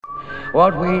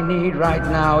What we need right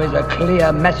now is a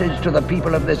clear message to the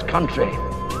people of this country.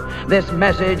 This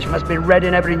message must be read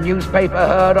in every newspaper,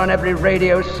 heard on every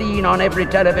radio, seen on every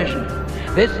television.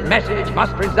 This message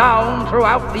must resound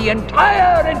throughout the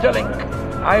entire interlink.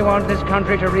 I want this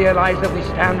country to realize that we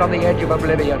stand on the edge of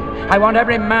oblivion. I want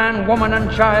every man, woman,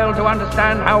 and child to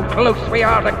understand how close we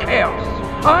are to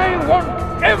chaos. I want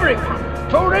everyone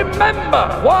to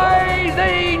remember why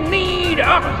they need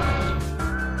us.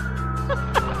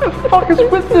 What the fuck is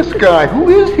with this guy? Who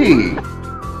is he?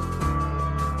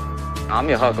 I'm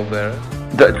your huckleberry.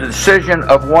 The decision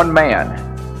of one man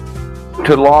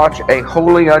to launch a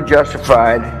wholly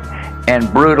unjustified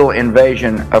and brutal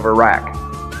invasion of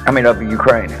of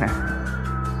Ukraine.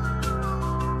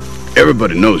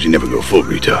 Everybody knows you never go full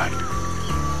retard.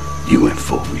 You went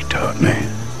full retard,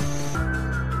 man.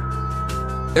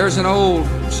 There's an old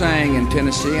saying in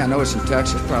Tennessee, I know it's in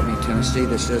Texas, probably in Tennessee,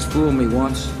 that says, fool me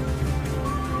once,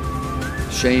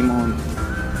 shame on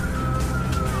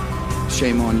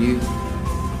you.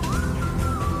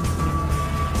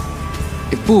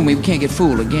 If fool me, we can't get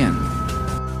fooled again.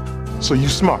 So you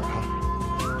smart, huh?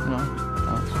 No.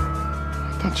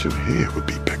 I thought your hair would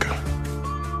be bigger.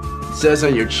 It says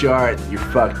on your chart you're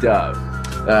fucked up.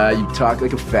 You talk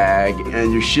like a fag,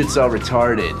 and your shit's all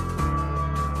retarded.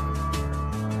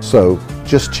 So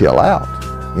just chill out.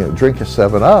 Drink a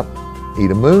 7-Up, eat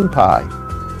a moon pie,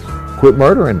 quit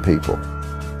murdering people.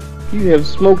 You have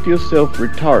smoked yourself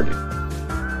retarded.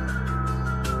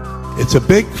 It's a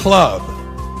big club,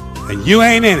 and you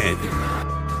ain't in it.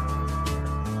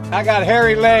 I got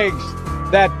hairy legs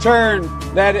that turn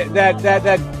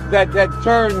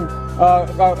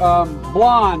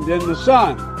blonde in the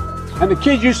sun, and the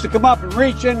kids used to come up and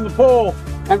reach into the pool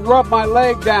and rub my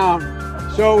leg down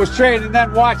so it was straight, and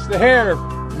then watch the hair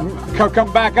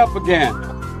come back up again.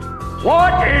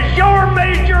 What is your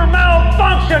major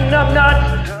malfunction,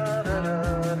 numbnuts?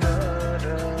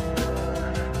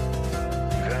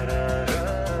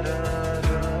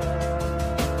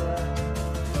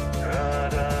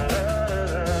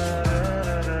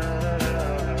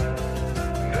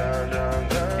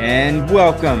 And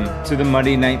welcome to the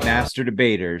Monday Night Master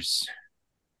Debaters.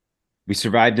 We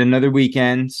survived another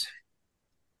weekend,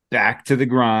 back to the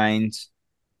grind,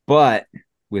 but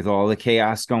with all the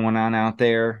chaos going on out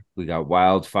there, we got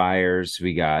wildfires,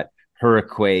 we got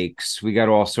hurricanes, we got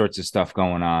all sorts of stuff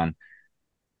going on.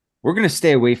 We're going to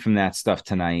stay away from that stuff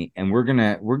tonight, and we're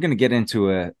going to get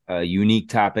into a unique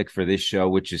topic for this show,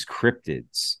 which is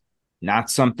cryptids.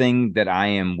 Not something that I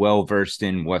am well versed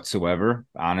in whatsoever.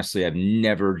 Honestly, I've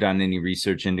never done any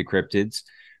research into cryptids,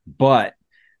 but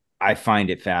I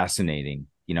find it fascinating.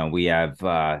 We have,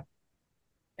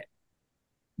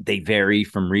 they vary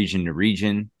from region to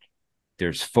region.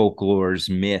 There's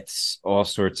folklores, myths, all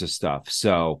sorts of stuff.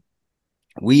 So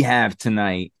we have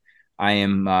tonight, I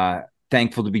am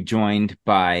thankful to be joined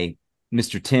by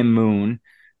Mr. Tim Moon,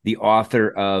 the author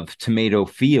of Tomato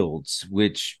Fields,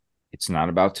 which it's not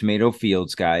about tomato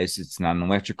fields, guys. It's not an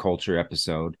electric culture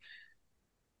episode.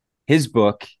 His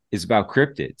book is about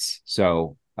cryptids.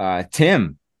 So,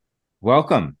 Tim,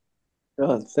 welcome.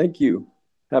 Thank you.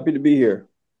 Happy to be here.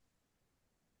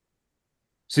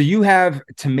 So you have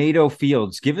Tomato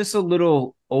Fields. Give us a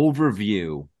little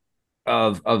overview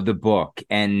of the book.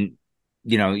 And,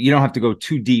 you don't have to go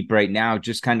too deep right now,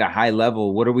 just kind of high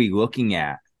level. What are we looking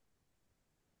at?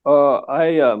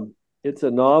 It's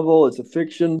a novel. It's a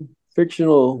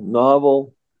fictional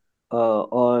novel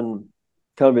on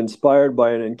kind of inspired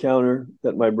by an encounter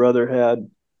that my brother had.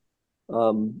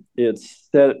 It's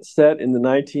set in the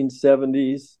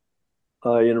 1970s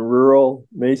in rural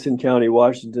Mason County,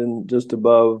 Washington, just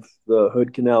above the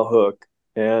Hood Canal Hook.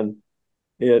 And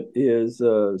it is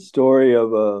a story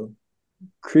of a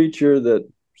creature that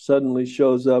suddenly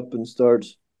shows up and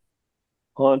starts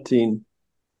haunting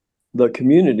the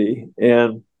community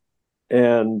and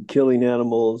killing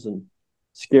animals and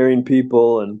scaring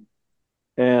people and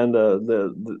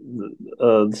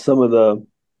some of the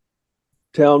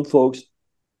town folks'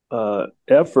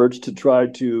 efforts to try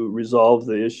to resolve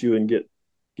the issue and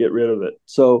get rid of it.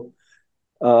 So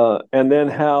and then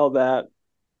how that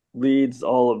leads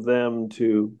all of them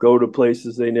to go to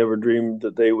places they never dreamed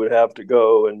that they would have to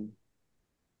go and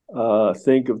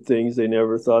think of things they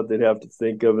never thought they'd have to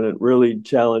think of, and it really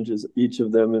challenges each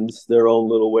of them in their own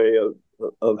little way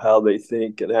of how they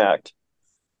think and act.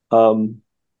 And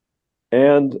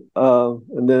then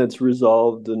it's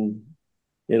resolved in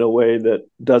a way that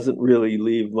doesn't really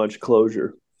leave much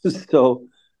closure. So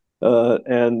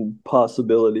and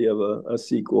possibility of a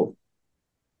sequel.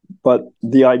 But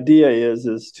the idea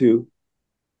is to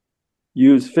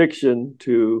use fiction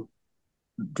to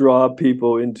draw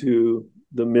people into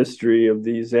the mystery of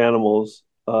these animals,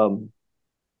 and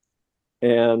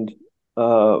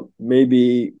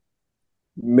maybe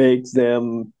make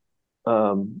them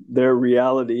their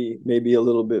reality maybe a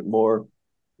little bit more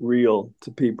real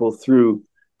to people through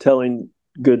telling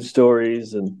good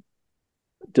stories and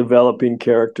developing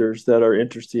characters that are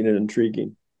interesting and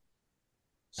intriguing.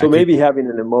 So maybe having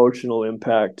an emotional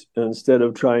impact instead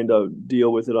of trying to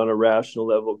deal with it on a rational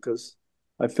level, because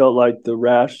I felt like the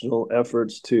rational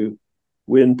efforts to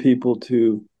win people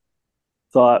to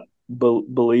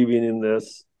believing in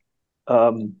this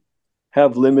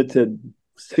have limited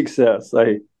success.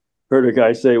 I heard a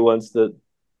guy say once that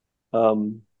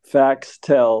facts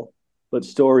tell, but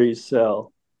stories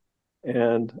sell.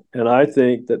 And I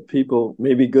think that people,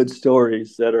 maybe good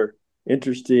stories that are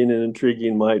interesting and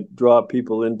intriguing, might draw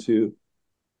people into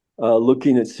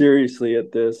looking at seriously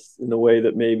at this in a way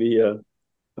that maybe a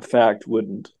fact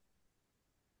wouldn't.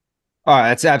 Oh,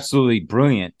 that's absolutely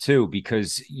brilliant too,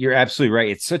 because you're absolutely right.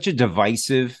 It's such a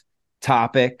divisive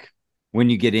topic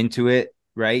when you get into it,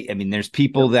 right? I mean, there's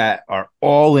people that are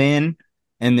all in,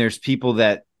 and there's people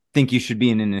that think you should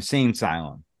be in an insane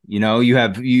asylum. You know, you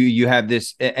have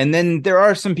this, and then there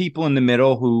are some people in the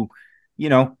middle who, you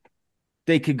know,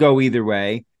 they could go either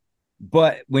way.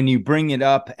 But when you bring it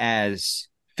up as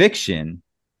fiction,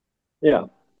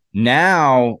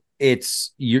 now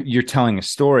it's you're telling a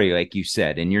story, like you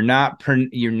said, and you're not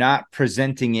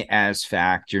presenting it as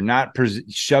fact. You're not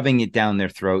shoving it down their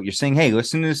throat. You're saying, hey,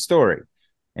 listen to the story,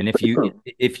 and if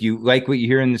you like what you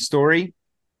hear in the story,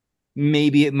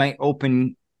 maybe it might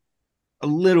open a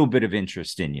little bit of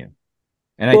interest in you.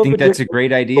 And I think that's a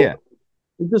great idea.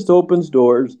 It just opens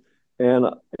doors. And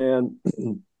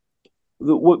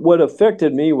what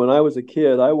affected me when I was a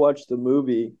kid, I watched the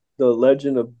movie The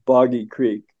Legend of Boggy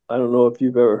Creek. I don't know if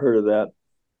you've ever heard of that.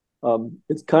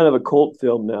 It's kind of a cult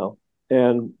film now,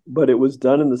 but it was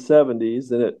done in the 70s,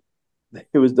 and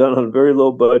it was done on a very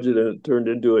low budget, and it turned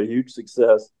into a huge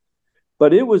success.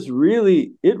 But it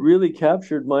really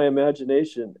captured my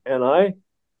imagination, and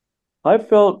I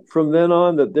felt from then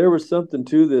on that there was something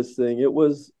to this thing. There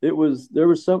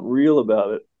was something real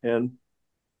about it, and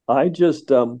I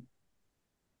just ever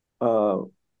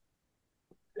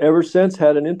since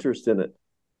had an interest in it.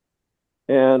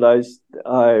 And I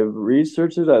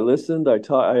researched it. I listened. I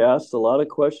asked a lot of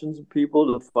questions of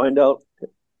people to find out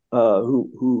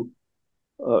who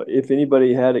if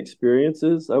anybody had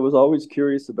experiences. I was always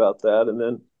curious about that. And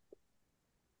then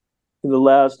in the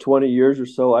last 20 years or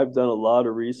so, I've done a lot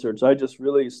of research. I just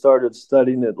really started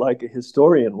studying it like a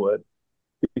historian would,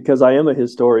 because I am a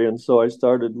historian. So I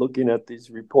started looking at these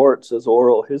reports as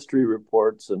oral history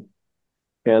reports,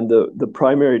 and the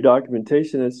primary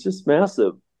documentation. It's just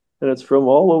massive, and it's from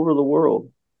all over the world,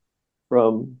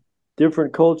 from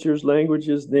different cultures,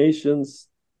 languages, nations,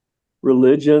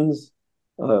 religions,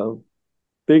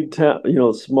 big town,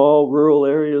 small rural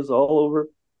areas all over.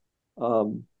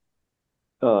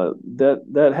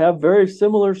 That have very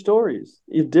similar stories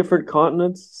in different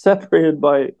continents, separated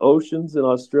by oceans in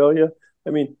Australia. I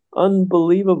mean,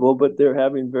 unbelievable, but they're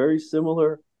having very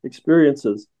similar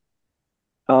experiences.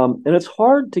 And it's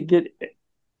hard to get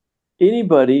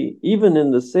anybody, even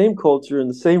in the same culture, in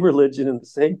the same religion, in the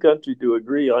same country, to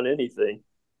agree on anything.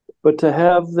 But to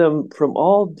have them from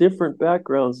all different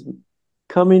backgrounds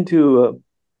coming to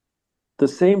the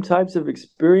same types of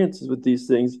experiences with these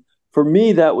things, for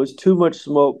me, that was too much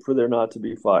smoke for there not to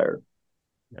be fire.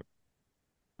 Yep.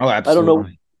 Oh,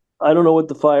 absolutely. I don't know what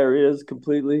the fire is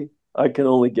completely. I can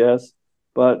only guess,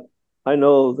 but I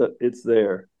know that it's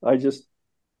there. I just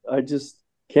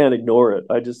can't ignore it.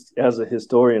 As a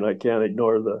historian, I can't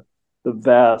ignore the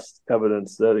vast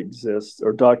evidence that exists,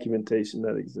 or documentation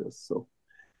that exists. So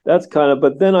that's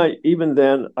but then I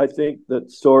think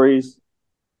that stories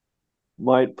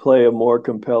might play a more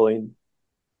compelling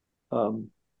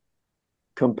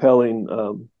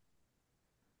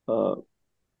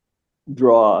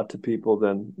draw to people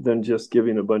than just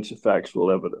giving a bunch of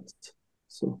factual evidence.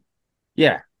 So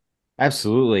yeah,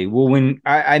 absolutely. Well, when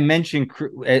I mentioned,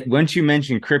 once you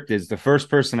mentioned cryptids, the first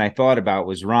person I thought about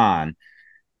was Ron.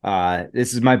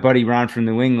 This is my buddy Ron from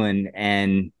New England,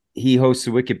 and he hosts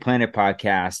the Wicked Planet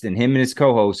podcast, and him and his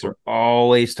co-hosts are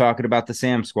always talking about the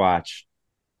Sam Squatch.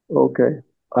 Okay.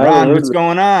 Ron, what's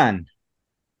going on?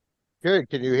 Good.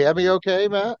 Can you hear me okay,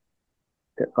 Matt?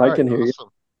 I can hear you.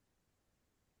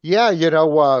 Yeah,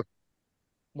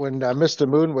 when Mr.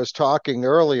 Moon was talking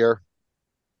earlier,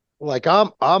 like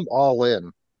I'm all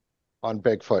in on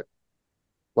Bigfoot,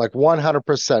 like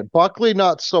 100%. Buckley,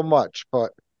 not so much,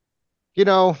 but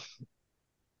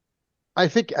I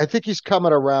think he's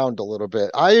coming around a little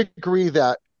bit. I agree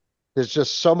that there's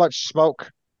just so much smoke,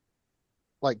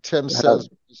 like Tim says,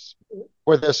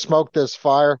 where there's smoke, there's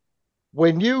fire.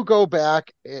 When you go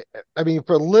back, I mean,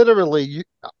 for literally,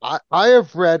 I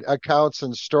have read accounts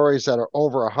and stories that are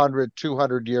over 100,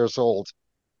 200 years old.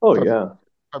 Oh, from, yeah.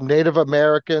 From Native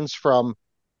Americans, from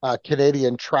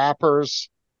Canadian trappers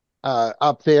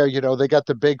up there. You know, they got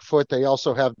the Bigfoot. They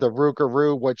also have the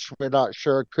Rougarou, which we're not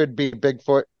sure could be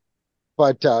Bigfoot.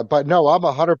 But no, I'm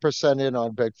 100% in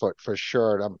on Bigfoot for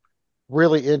sure. And I'm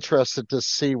really interested to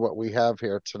see what we have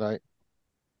here tonight.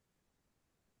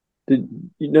 Do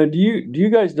you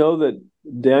guys know that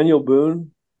Daniel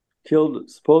Boone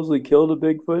supposedly killed a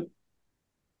Bigfoot?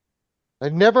 I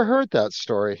never heard that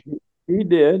story. He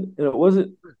did, and it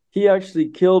wasn't. He actually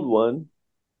killed one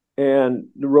and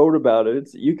wrote about it.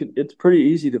 It's pretty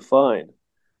easy to find.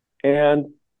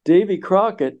 And Davy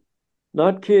Crockett,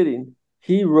 not kidding,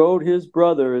 he wrote his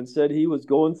brother and said he was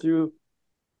going through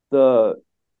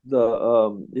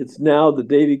it's now the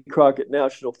Davy Crockett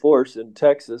National Forest in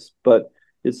Texas, but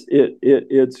it's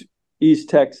East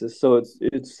Texas, so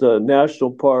it's a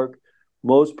national park.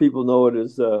 Most people know it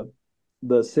as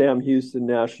the Sam Houston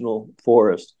National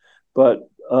Forest, but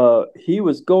he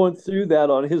was going through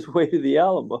that on his way to the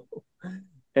Alamo,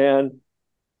 and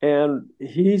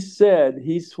he said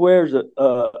he swears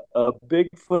a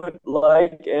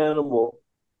Bigfoot-like animal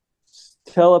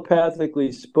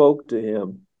telepathically spoke to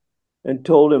him and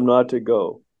told him not to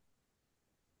go.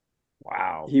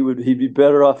 Wow. He'd be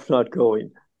better off not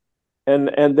going.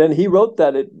 And then he wrote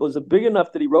that. It was big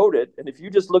enough that he wrote it. And if you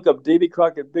just look up Davy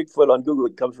Crockett Bigfoot on Google,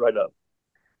 it comes right up.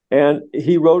 And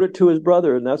he wrote it to his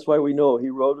brother, and that's why we know he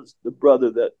wrote the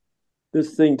brother that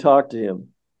this thing talked to him.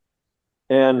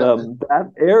 And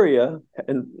that area,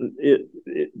 and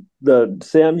the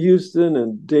Sam Houston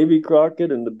and Davy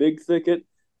Crockett and the Big Thicket,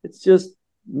 it's just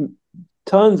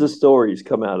tons of stories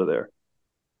come out of there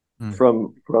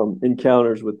from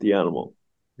encounters with the animal.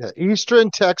 Yeah,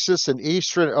 Eastern Texas and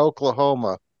Eastern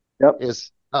Oklahoma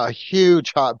is a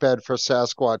huge hotbed for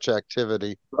Sasquatch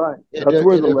activity. Right. That's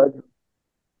where the legend.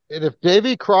 And if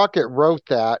Davy Crockett wrote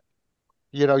that,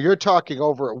 you know, you're talking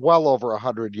well over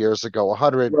 100 years ago,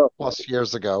 100 plus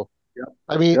years ago. Yep.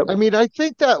 I mean, I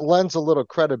think that lends a little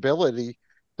credibility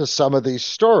to some of these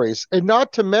stories. And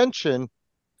not to mention,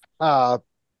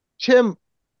 Tim,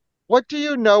 what do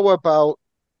you know about,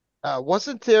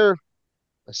 wasn't there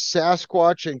a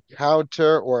Sasquatch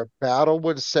encounter or a battle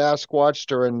with Sasquatch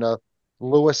during the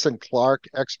Lewis and Clark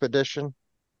expedition?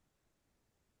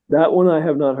 That one I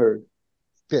have not heard.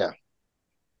 Yeah.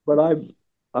 But I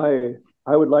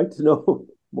would like to know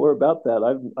more about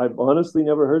that. I've honestly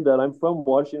never heard that. I'm from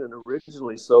Washington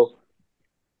originally, so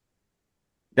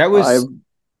that was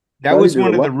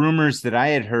one of the rumors that I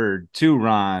had heard too,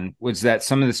 Ron, was that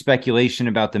some of the speculation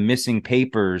about the missing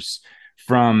papers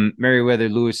from Meriwether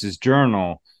Lewis's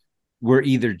journal were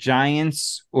either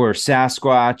giants or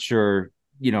Sasquatch or,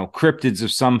 you know, cryptids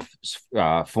of some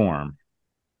form.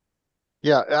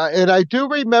 Yeah, and I do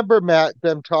remember, Matt,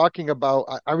 them talking about,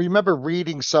 I remember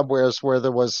reading somewhere where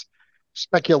there was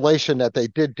speculation that they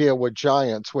did deal with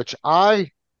giants, which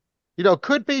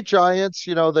could be giants.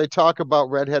 You know, they talk about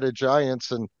red-headed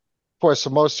giants, and of course,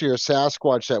 most of your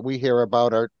Sasquatch that we hear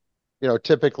about are, you know,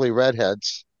 typically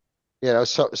redheads. You know,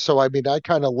 so I mean, I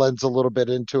kind of lends a little bit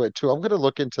into it too. I'm going to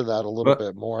look into that a little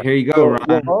bit more. Here you go,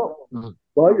 Ron.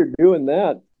 While you're doing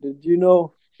that, did you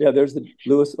know? Yeah, there's the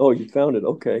Lewis. Oh, you found it.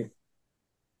 Okay.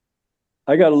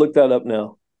 I got to look that up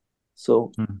now.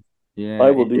 So yeah,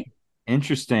 I will do.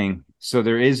 Interesting. So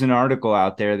there is an article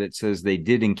out there that says they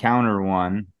did encounter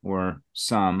one or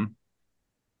some.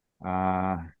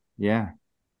 Yeah.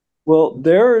 Well,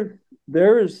 there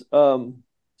is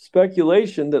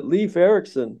speculation that Leif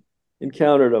Erikson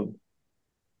encountered him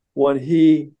when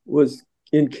he was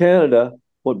in Canada.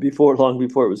 Long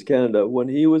before it was Canada, when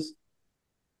he was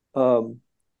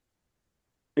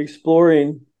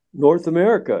exploring North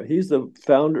America. He's the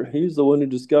founder. He's the one who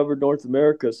discovered North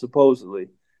America, supposedly,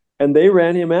 and they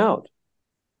ran him out.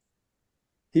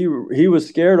 He was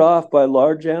scared off by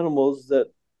large animals that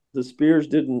the spears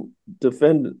didn't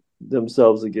defend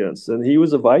themselves against, and he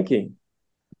was a Viking.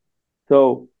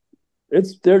 So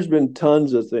there's been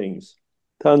tons of things,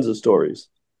 tons of stories.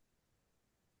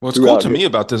 What's cool to me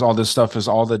about all this stuff is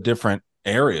all the different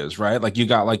areas, right? Like you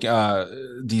got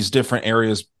these different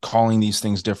areas calling these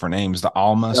things different names. The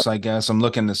Almas, I guess. I'm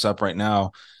looking this up right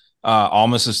now.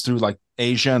 Almas is through like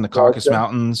Asia and the Caucasus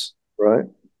Mountains. Right.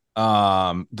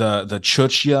 The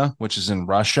Chukchi, which is in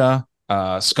Russia.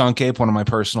 Skunk ape, one of my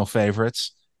personal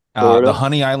favorites. The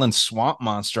Honey Island swamp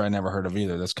monster, I never heard of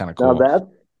either. That's kind of cool. Now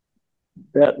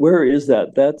that where is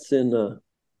that? That's in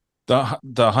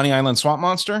the Honey Island swamp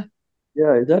monster?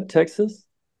 Yeah, is that Texas?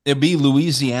 It'd be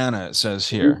Louisiana, it says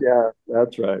here. Yeah,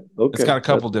 that's right. Okay. It's got a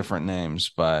couple different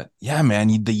names, but yeah, man,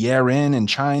 the Yeren in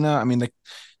China. I mean,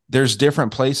 there's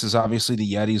different places. Obviously,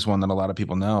 the Yeti's one that a lot of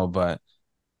people know, but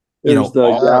there's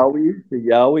the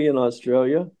Yowie in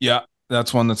Australia. Yeah,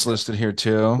 that's one that's listed here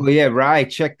too. Well, yeah, Rye,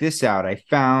 check this out. I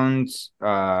found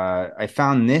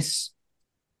this.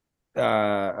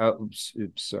 Oops,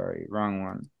 sorry, wrong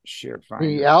one. Share finder.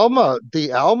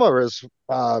 The Alma is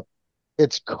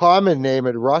its common name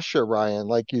in Russia, Ryan,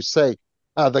 like you say.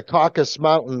 The Caucasus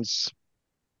Mountains,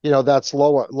 that's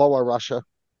lower Russia,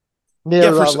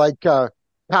 near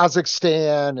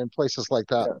Kazakhstan and places like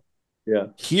that. Yeah.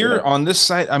 Here on this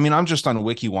site, I mean, I'm just on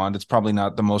WikiWand. It's probably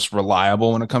not the most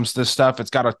reliable when it comes to this stuff. It's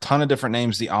got a ton of different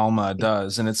names, the Alma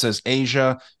does, and it says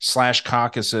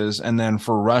Asia/Caucasus, and then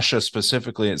for Russia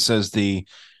specifically, it says the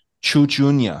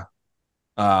Chuchunya,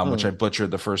 which I butchered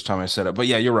the first time I said it. But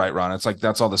yeah, you're right, Ron. It's like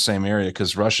that's all the same area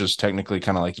because Russia's technically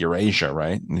kind of like Eurasia,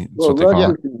 right? Well,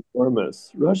 Russia's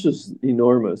enormous. Russia's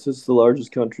enormous. It's the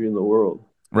largest country in the world.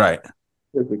 Right.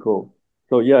 Physical.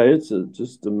 So yeah, it's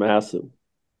just a massive.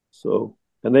 So,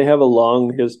 and they have a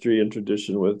long history and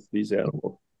tradition with these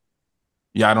animals.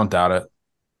 Yeah, I don't doubt it.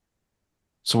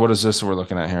 So what is this we're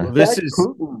looking at here? Well, this is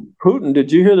Putin.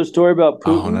 Did you hear the story about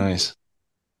Putin? Oh, nice.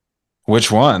 Which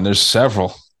one? There's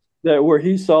several. Where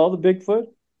he saw the Bigfoot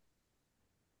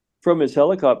from his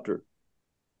helicopter.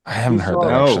 I haven't heard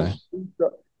that actually.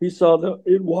 He saw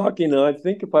it walking, and I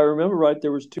think if I remember right,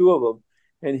 there was two of them,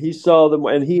 and he saw them,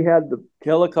 and he had the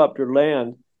helicopter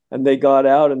land. And they got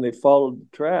out and they followed the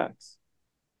tracks.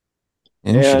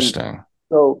 Interesting. And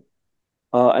so,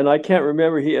 and I can't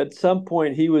remember. At some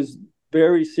point he was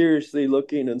very seriously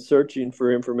looking and searching for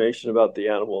information about the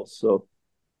animals.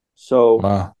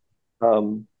 Wow.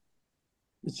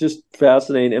 It's just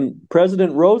fascinating. And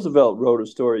President Roosevelt wrote a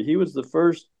story. He was the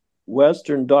first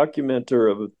Western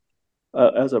documenter of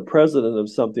as a president of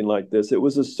something like this. It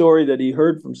was a story that he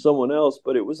heard from someone else,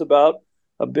 but it was about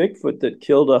a Bigfoot that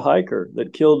killed a hiker,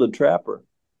 that killed a trapper.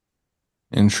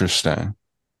 Interesting.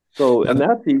 So, and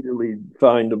that's easily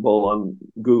findable on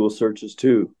Google searches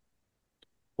too.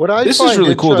 This is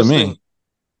really cool to me.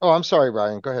 Oh, I'm sorry,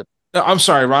 Ryan. Go ahead. No, I'm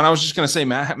sorry, Ron. I was just going to say,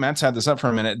 Matt's had this up for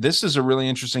a minute. This is a really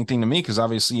interesting thing to me because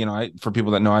obviously, for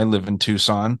people that know, I live in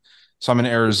Tucson, so I'm in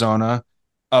Arizona.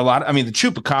 The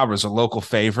chupacabra is a local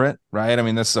favorite, right? I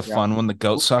mean, that's the fun one, the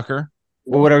goat sucker.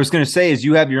 Well, what I was going to say is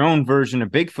you have your own version of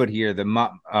Bigfoot here, the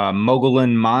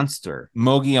Mogollon monster.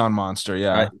 Mogollon monster,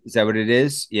 yeah. Is that what it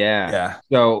is? Yeah. Yeah.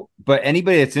 So, but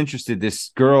anybody that's interested, this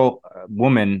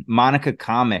woman, Monica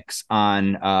Comics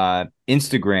on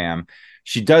Instagram,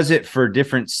 she does it for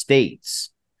different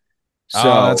states. So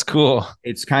that's cool.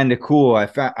 It's kind of cool.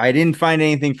 I didn't find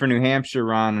anything for New Hampshire,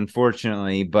 Ron,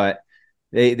 unfortunately, but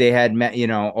they had met,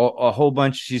 a whole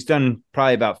bunch. She's done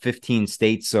probably about 15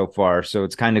 states so far. So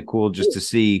it's kind of cool just to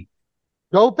see.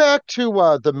 Go back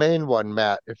to the main one,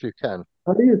 Matt, if you can.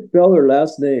 How do you spell her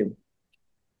last name?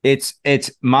 It's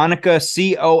Monica,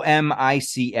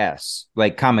 Comics,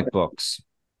 like comic books.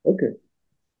 Okay.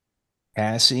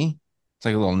 Cassie. It's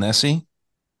like a little Nessie.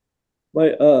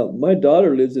 My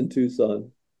daughter lives in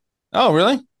Tucson. Oh,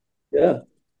 really? Yeah.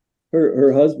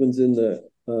 Her husband's in the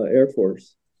Air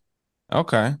Force.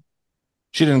 Okay.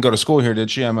 She didn't go to school here, did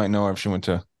she? I might know her if she went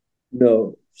to.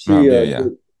 No, she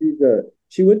went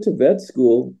to vet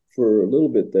school for a little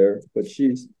bit there, but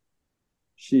she's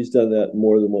done that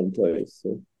more than one place.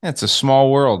 So it's a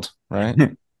small world,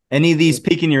 right? Any of these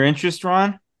piquing your interest,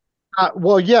 Ron?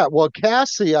 Well,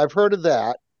 Cassie, I've heard of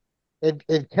that. And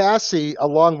Cassie,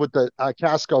 along with the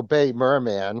Casco Bay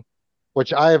Merman,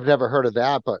 which I have never heard of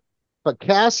that, but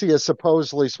Cassie is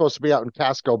supposedly supposed to be out in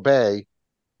Casco Bay,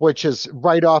 which is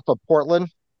right off of Portland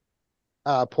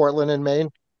in Maine.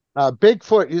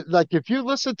 Bigfoot, like if you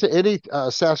listen to any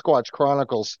Sasquatch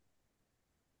Chronicles,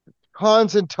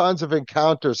 tons and tons of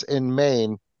encounters in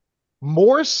Maine,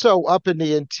 more so up in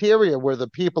the interior where the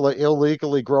people are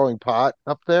illegally growing pot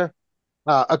up there.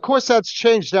 Of course, that's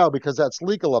changed now because that's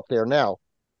legal up there now.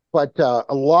 But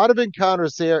a lot of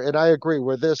encounters there, and I agree,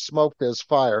 where there's smoke, there's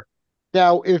fire.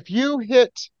 Now, if you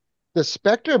hit the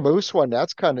Spectre Moose one,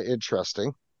 that's kind of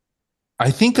interesting. I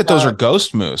think that those are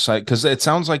ghost moose, because it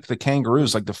sounds like the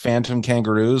kangaroos, like the phantom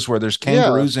kangaroos, where there's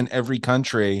kangaroos in every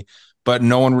country, but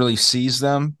no one really sees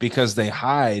them because they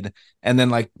hide. And then,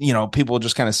 people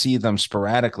just kind of see them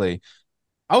sporadically.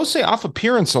 I would say off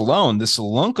appearance alone, this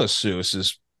Luncosus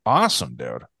is awesome,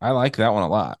 dude. I like that one a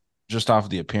lot, just off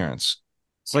the appearance.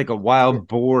 It's like a wild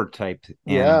boar type.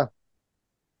 Yeah.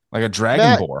 Like a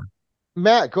dragon boar.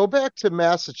 Matt, go back to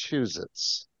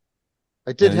Massachusetts.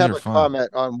 I did have a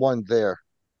comment on one there.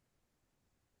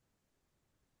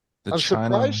 The I'm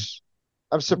China.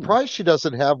 surprised she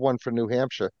doesn't have one for New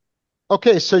Hampshire.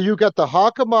 Okay, so you got the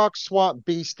Hockomock Swamp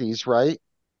Beasties, right?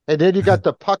 And then you got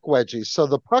the Puckwedgies. So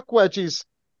the Puckwedgies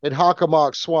in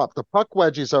Hockomock Swamp, the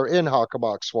Puckwedgies are in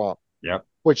Hockomock Swamp, Yep.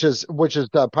 which is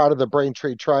part of the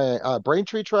Braintree Triangle,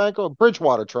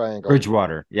 Bridgewater Triangle.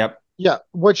 Bridgewater. Yep. Yeah,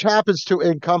 which happens to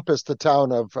encompass the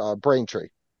town of Braintree.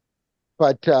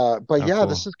 But yeah, cool.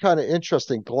 this is kind of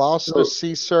interesting. Gloucester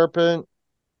sea serpent.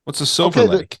 What's a Silver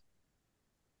Lake?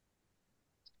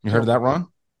 You heard of that, Ron?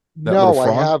 That No, little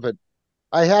frog?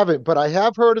 I haven't, but I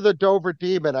have heard of the Dover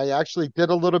Demon. I actually did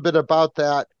a little bit about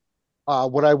that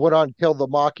when I went on Kill the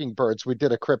Mockingbirds. We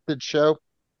did a cryptid show.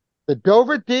 The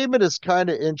Dover Demon is kind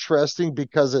of interesting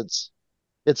because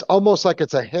it's almost like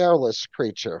it's a hairless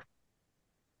creature.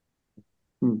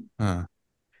 Huh.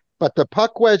 But the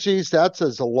Puckwedgies,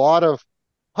 there's a lot of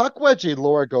Puckwedgie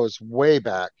lore goes way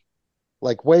back,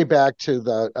 like way back to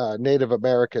the Native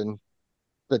American,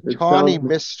 the Tawny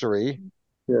Mystery.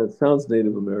 Yeah, it sounds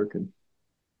Native American.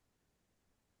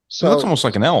 So it looks almost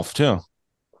like an elf too.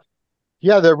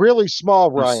 Yeah, they're really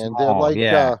small, Ryan.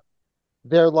 Small,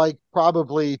 they're like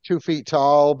probably 2 feet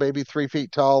tall, maybe 3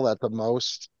 feet tall at the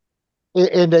most.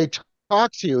 And they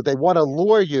talk to you. They want to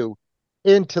lure you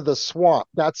into the swamp.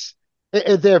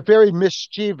 They're very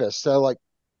mischievous. They're like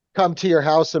come to your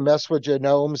house and mess with your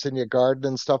gnomes in your garden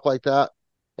and stuff like that.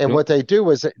 And what they do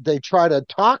is they try to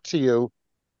talk to you,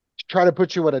 try to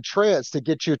put you in a trance to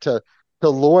get you to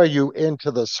lure you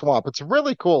into the swamp. It's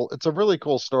really cool. It's a really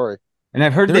cool story. And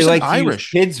I've heard they like to use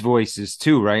kids' voices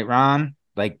too, right, Ron?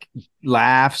 Like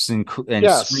laughs and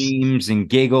screams and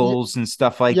giggles and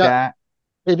stuff like that.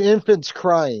 And infants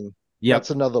crying. Yeah, that's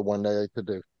another one they like to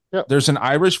do. Yep. There's an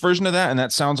Irish version of that, and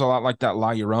that sounds a lot like that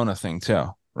La Llorona thing too,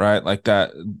 right? Like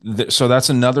that. So that's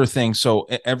another thing. So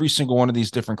every single one of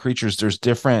these different creatures, there's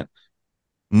different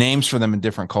names for them in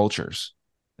different cultures.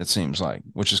 It seems like,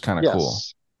 which is kind of cool.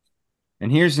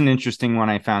 And here's an interesting one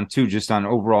I found too, just on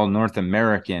overall North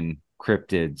American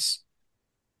cryptids.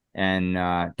 And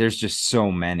there's just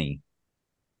so many.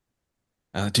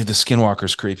 Dude, the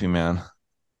Skinwalker's creepy, man.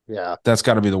 Yeah. That's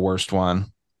got to be the worst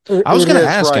one. I was going to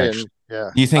ask, Ryan. actually. Yeah.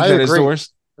 Do you think that is the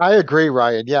worst? I agree,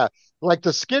 Ryan. Yeah. Like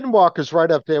the Skinwalker's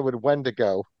right up there with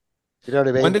Wendigo. You know what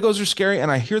I mean? Wendigos are scary,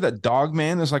 and I hear that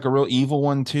Dogman is like a real evil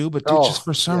one too. But dude, just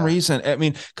for some reason, I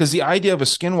mean, because the idea of a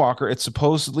Skinwalker, it's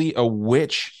supposedly a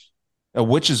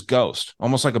witch's ghost,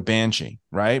 almost like a banshee,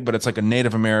 right? But it's like a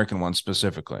Native American one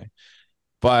specifically.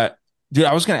 But dude,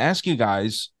 I was going to ask you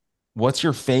guys, what's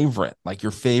your favorite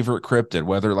cryptid?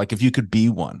 Whether like if you could be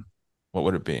one, what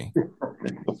would it be?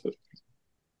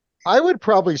 I would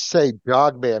probably say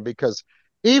Dogman because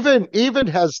even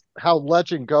as how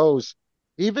legend goes,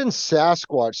 even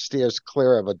Sasquatch steers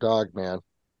clear of a Dogman.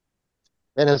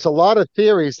 And there's a lot of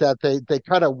theories that they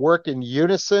kind of work in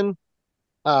unison.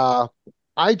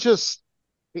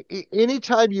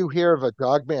 Anytime you hear of a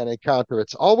Dogman encounter,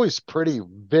 it's always pretty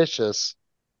vicious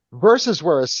versus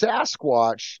where a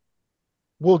Sasquatch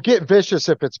will get vicious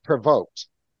if it's provoked,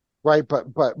 right?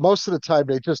 But most of the time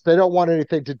they don't want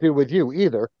anything to do with you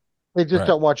either. They just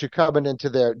don't want you coming into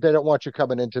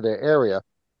their area.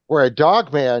 Where a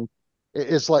Dogman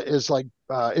is like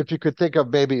if you could think of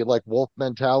maybe like wolf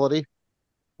mentality,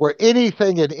 where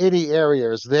anything in any area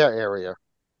is their area.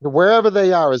 Wherever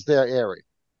they are is their area.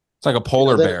 It's like a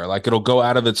polar bear. Like it'll go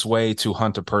out of its way to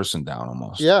hunt a person down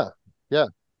almost. Yeah.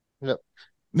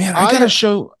 Man, I gotta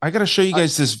show you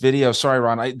guys this video. Sorry,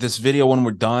 Ron. This video when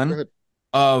we're done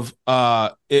of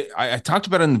I talked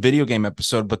about it in the video game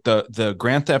episode, but the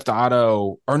Grand Theft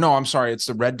Auto, or no, I'm sorry, it's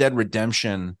the Red Dead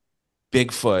Redemption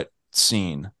Bigfoot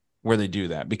scene where they do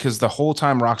that, because the whole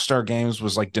time Rockstar Games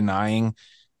was like denying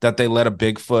that they let a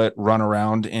Bigfoot run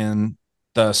around in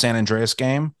the San Andreas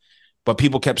game. But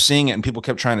people kept seeing it and people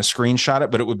kept trying to screenshot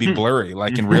it, but it would be blurry.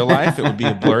 Like in real life, it would be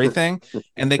a blurry thing.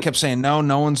 And they kept saying,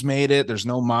 no one's made it. There's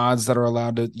no mods that are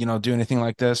allowed to, do anything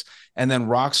like this. And then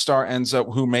Rockstar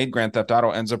who made Grand Theft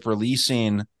Auto, ends up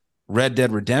releasing Red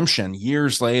Dead Redemption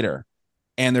years later.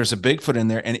 And there's a Bigfoot in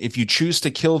there. And if you choose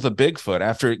to kill the Bigfoot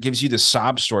after it gives you the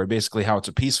sob story, basically how it's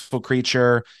a peaceful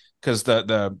creature, because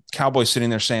the cowboy's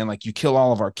sitting there saying like, you kill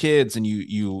all of our kids and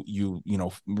you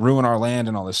ruin our land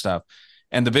and all this stuff.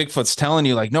 And the Bigfoot's telling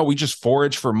you like, no, we just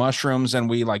forage for mushrooms and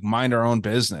we like mind our own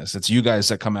business. It's you guys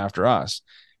that come after us.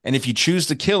 And if you choose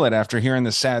to kill it after hearing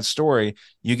the sad story,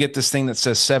 you get this thing that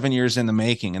says 7 years in the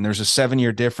making. And there's a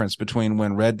 7-year difference between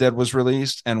when Red Dead was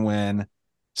released and when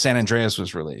San Andreas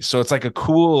was released. So it's like a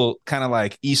cool kind of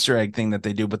like Easter egg thing that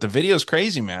they do. But the video is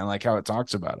crazy, man, like how it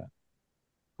talks about it.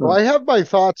 Well, I have my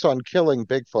thoughts on killing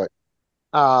Bigfoot.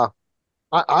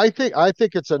 I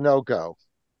think it's a no-go.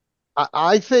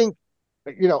 I think,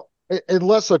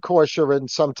 unless of course you're in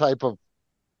some type of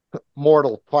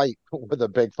mortal fight with a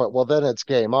Bigfoot, well then it's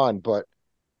game on. But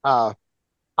uh,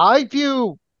 I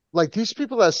view like these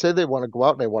people that say they want to go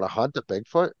out and they want to hunt a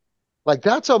Bigfoot, like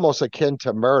that's almost akin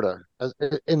to murder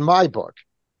in my book,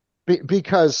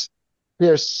 because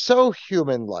they're so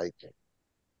human-like.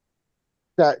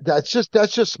 That's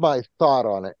just my thought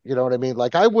on it. You know what I mean?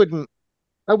 Like I wouldn't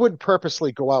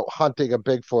purposely go out hunting a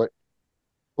Bigfoot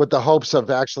with the hopes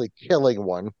of actually killing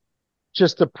one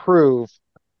just to prove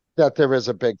that there is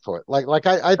a Bigfoot.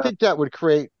 I think that would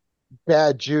create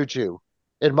bad juju,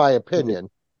 in my opinion.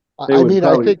 They I would mean, I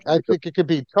probably think I think it could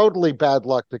be totally bad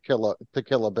luck to kill a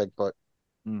Bigfoot.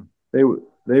 they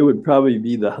would probably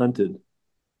be the hunted.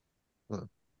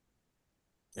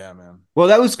 Yeah, man. Well,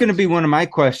 that was going to be one of my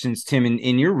questions, Tim.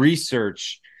 In your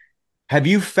research, have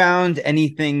you found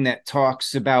anything that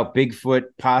talks about Bigfoot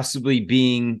possibly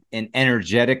being an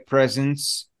energetic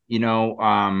presence?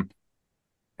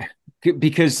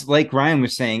 Because like Ryan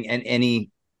was saying, and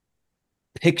any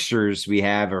pictures we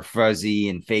have are fuzzy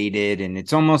and faded, and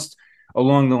it's almost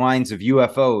along the lines of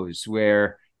UFOs,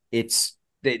 where it's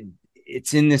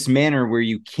in this manner where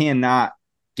you cannot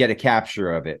get a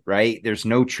capture of it, right? There's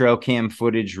no trail cam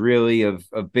footage really of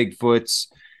Bigfoots.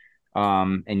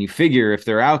 And you figure if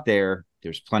they're out there,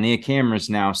 there's plenty of cameras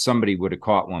now. Somebody would have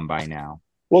caught one by now.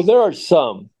 Well, there are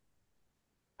some.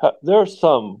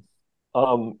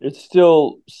 It's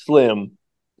still slim,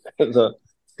 the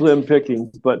slim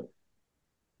pickings, but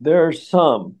there are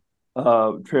some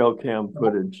trail cam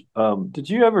footage. Did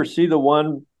you ever see the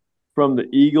one from the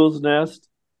eagle's nest?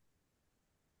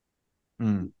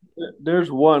 There's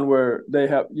one where they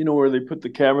have, where they put the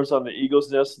cameras on the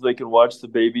eagle's nest so they can watch the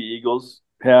baby eagles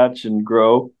hatch and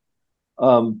grow.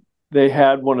 They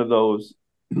had one of those,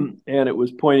 and it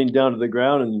was pointing down to the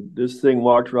ground, and this thing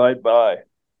walked right by,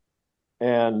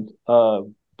 and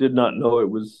did not know it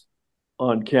was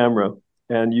on camera,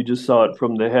 and you just saw it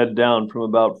from the head down from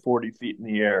about 40 feet in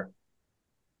the air.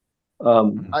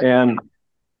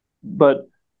 But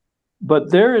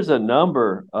there is a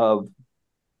number of.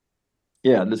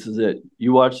 Yeah, this is it.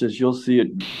 You watch this, you'll see it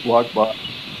walk by.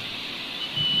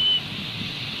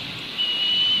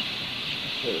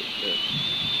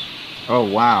 Oh,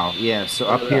 wow. Yeah, so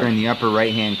up here in the upper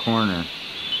right-hand corner.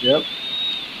 Yep.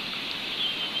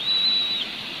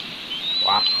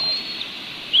 Wow.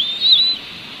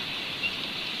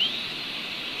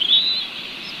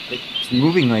 It's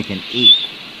moving like an ape.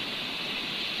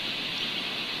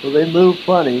 So they move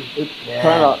funny. It's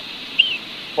kind of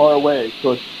far away,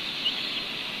 so it's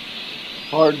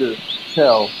hard to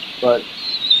tell, but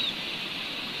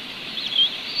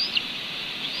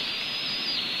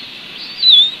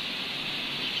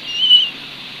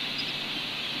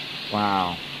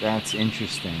wow, that's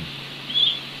interesting.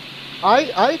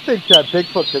 I think that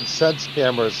Bigfoot can sense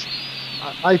cameras.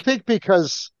 I think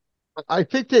because I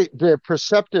think they're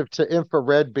perceptive to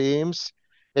infrared beams,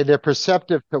 and they're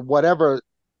perceptive to whatever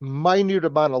minute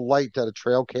amount of light that a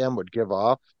trail cam would give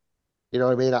off. You know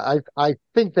what I mean? I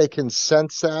think they can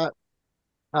sense that.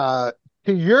 To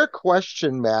your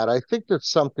question, Matt, I think there's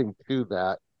something to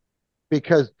that,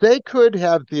 because they could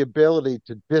have the ability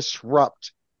to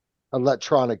disrupt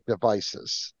electronic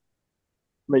devices.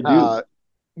 They do.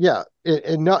 Yeah,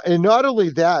 and not only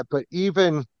that, but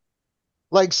even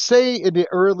like say in the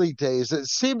early days, it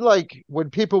seemed like when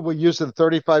people were using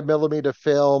 35 millimeter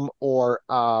film or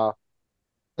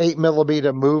 8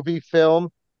 millimeter movie film,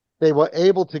 they were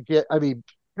able to get, I mean,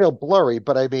 still blurry,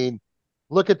 but I mean,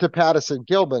 look at the Patterson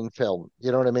Gilman film.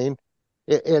 You know what I mean?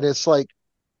 And it's like,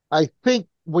 I think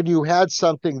when you had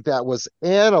something that was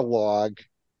analog, I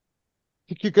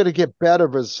think you're going to get better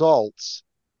results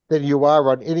than you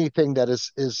are on anything that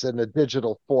is in a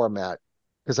digital format,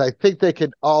 because I think they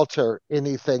can alter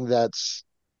anything that's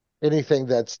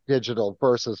digital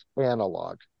versus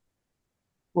analog.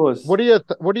 Well, what are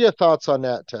your thoughts on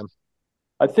that, Tim?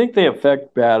 I think they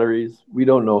affect batteries. We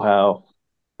don't know how.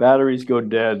 Batteries go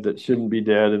dead that shouldn't be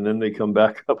dead, and then they come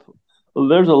back up. Well,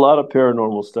 there's a lot of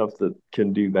paranormal stuff that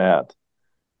can do that.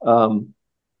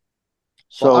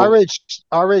 So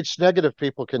RH negative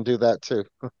people can do that too.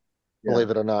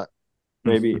 Believe it or not.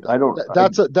 Maybe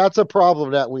that's a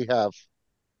problem that we have.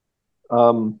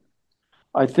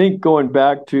 I think going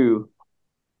back to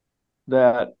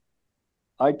that,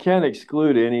 I can't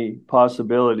exclude any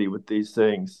possibility with these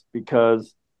things,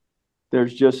 because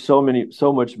there's just so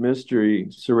much mystery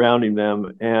surrounding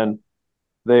them, and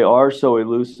they are so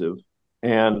elusive.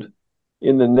 And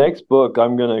in the next book,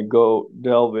 I'm going to go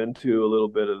delve into a little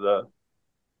bit of the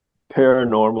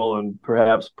paranormal and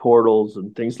perhaps portals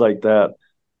and things like that.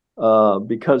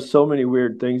 because so many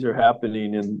weird things are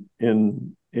happening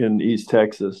in East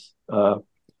Texas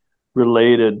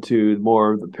related to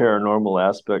more of the paranormal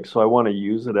aspect. So I want to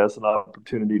use it as an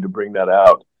opportunity to bring that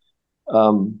out.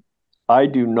 I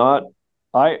do not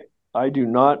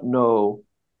know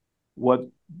what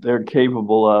they're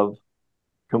capable of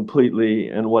completely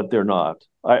and what they're not.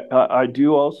 I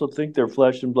do also think they're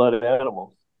flesh and blood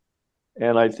animals,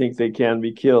 and I think they can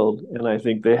be killed, and I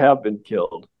think they have been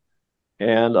killed,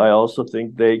 and I also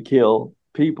think they kill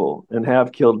people and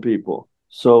have killed people.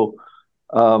 So,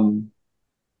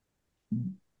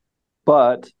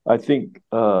 but I think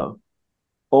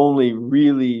only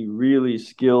really, really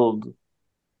skilled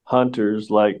hunters,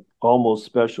 like almost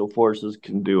special forces,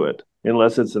 can do it,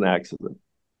 unless it's an accident.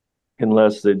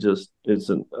 Unless it's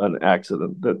an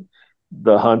accident that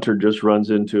the hunter just runs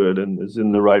into it and is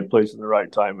in the right place in the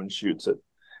right time and shoots it.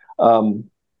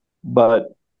 But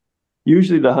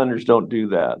usually the hunters don't do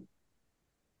that.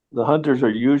 The hunters are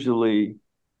usually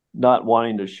not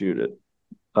wanting to shoot it.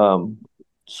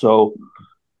 So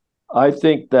I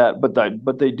think that,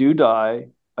 but they do die.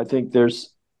 I think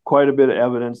there's quite a bit of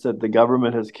evidence that the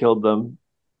government has killed them,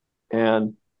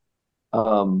 and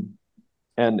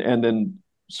then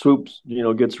swoops,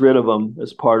 gets rid of them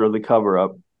as part of the cover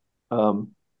up.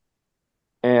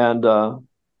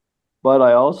 But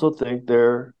I also think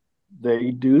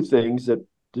they do things that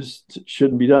just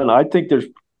shouldn't be done. I think there's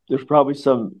probably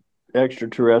some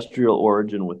extraterrestrial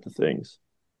origin with the things.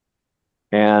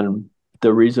 And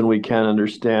the reason we can't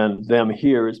understand them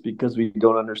here is because we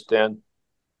don't understand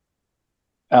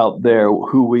out there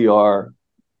who we are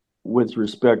with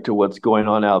respect to what's going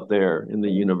on out there in the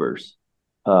universe.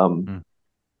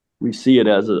 We see it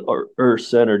as an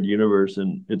Earth-centered universe,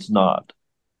 and it's not.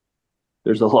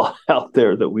 There's a lot out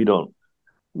there that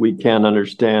we can't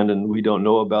understand, and we don't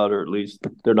know about, or at least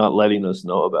they're not letting us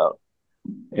know about.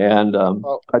 And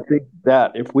I think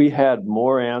that if we had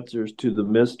more answers to the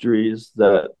mysteries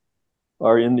that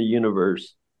are in the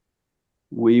universe,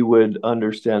 we would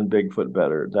understand Bigfoot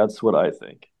better. That's what I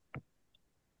think.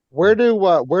 Where do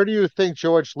you think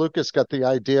George Lucas got the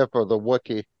idea for the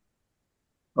Wookiee?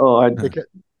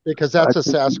 Because that's a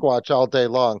Sasquatch all day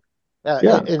long.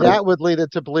 And that would lead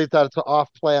it to believe that it's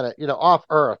off planet, off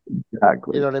Earth.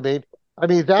 Exactly. You know what I mean? I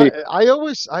mean that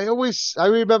I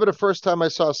remember the first time I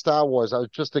saw Star Wars. I was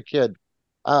just a kid.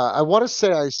 I want to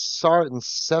say I saw it in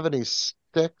 76.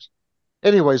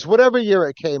 Anyways, whatever year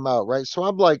it came out, right? So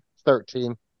I'm like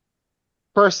 13.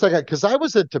 First thing, because I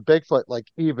was into Bigfoot, like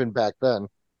even back then.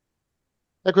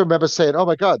 I can remember saying, "Oh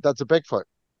my God, that's a Bigfoot.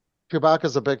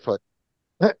 Chewbacca's a Bigfoot."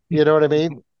 You know what I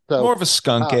mean? So, more of a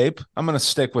skunk ape. I'm going to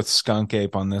stick with skunk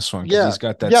ape on this one because he's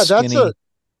got that skinny,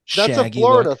 shaggy that's a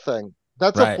Florida look. thing.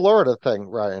 That's a Florida thing,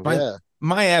 Ryan.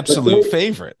 My absolute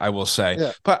favorite, I will say.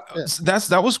 Yeah, but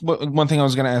that was one thing I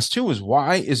was going to ask too, is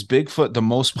why is Bigfoot the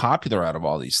most popular out of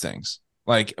all these things?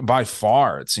 Like by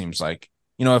far, it seems like,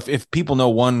 if people know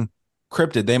one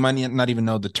cryptid, they might not even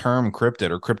know the term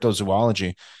cryptid or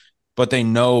cryptozoology, but they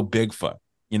know Bigfoot.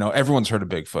 Everyone's heard of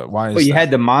Bigfoot. Why is that? You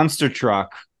had the monster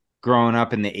truck growing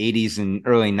up in the 80s and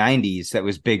early 90s. That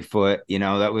was Bigfoot.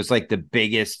 That was like the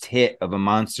biggest hit of a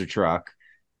monster truck.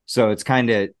 So it's kind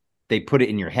of, they put it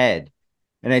in your head.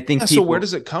 And I think so where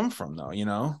does it come from though?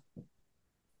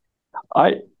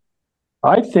 I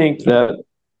think that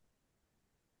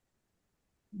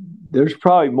there's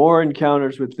probably more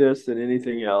encounters with this than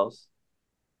anything else.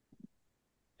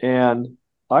 And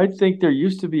I think there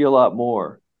used to be a lot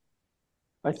more.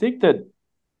 I think that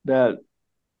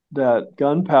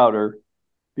gunpowder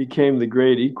became the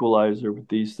great equalizer with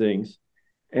these things.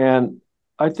 And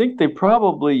I think they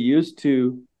probably used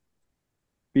to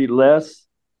be less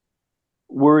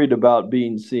worried about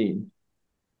being seen.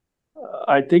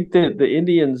 I think that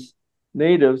the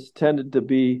natives tended to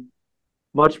be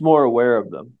much more aware of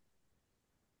them.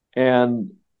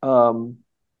 And,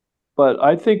 but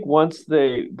I think once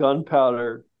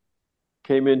gunpowder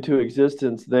came into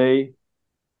existence, they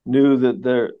knew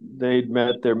that they'd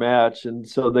met their match, and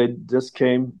so they just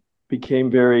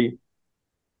became very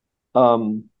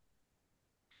smart,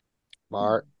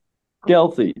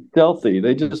 stealthy.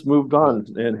 They just moved on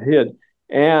and hid.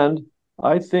 And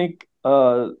I think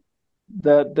that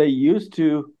they used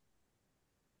to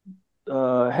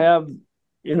have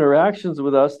interactions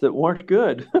with us that weren't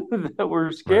good, that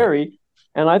were scary. Right.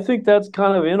 And I think that's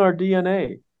kind of in our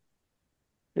DNA.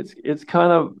 It's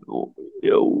kind of,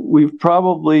 we've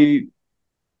probably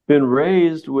been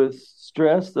raised with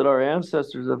stress that our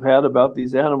ancestors have had about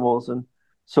these animals. And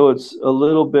so it's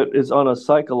on a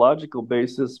psychological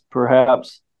basis,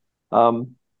 perhaps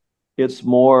it's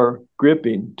more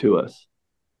gripping to us.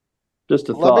 Just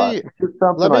a thought. Just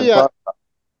something I thought.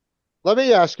 Let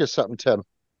me ask you something, Tim.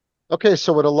 Okay,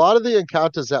 so with a lot of the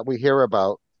encounters that we hear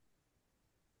about,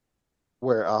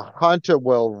 where a hunter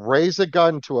will raise a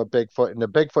gun to a Bigfoot and the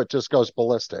Bigfoot just goes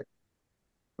ballistic.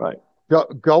 Right.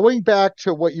 Going back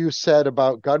to what you said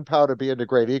about gunpowder being the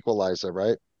great equalizer,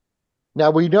 right?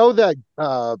 Now we know that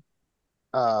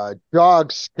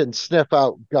dogs can sniff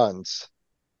out guns.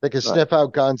 They can sniff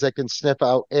out guns. They can sniff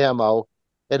out ammo,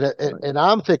 and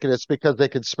I'm thinking it's because they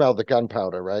can smell the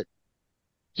gunpowder, right?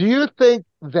 Do you think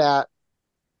that,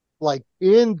 like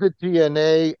in the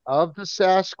DNA of the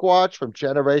Sasquatch from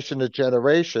generation to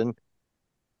generation,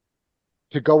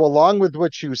 to go along with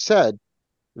what you said,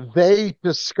 they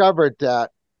discovered that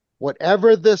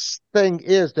whatever this thing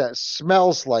is that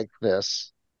smells like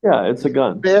this, it's a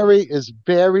gun. Is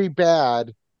very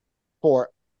bad for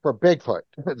Bigfoot.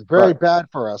 It's very bad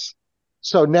for us.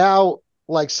 So now,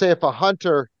 like, say if a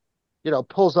hunter,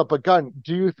 pulls up a gun,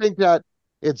 do you think that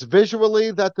it's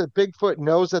visually that the Bigfoot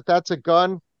knows that that's a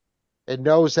gun and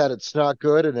knows that it's not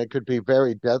good and it could be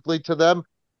very deadly to them?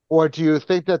 Or do you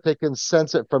think that they can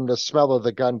sense it from the smell of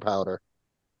the gunpowder?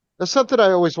 That's something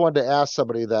I always wanted to ask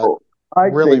somebody that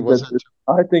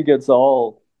I think it's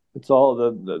all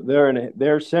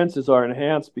their senses are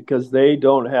enhanced because they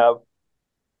don't have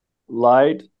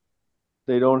light.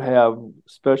 They don't have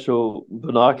special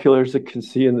binoculars that can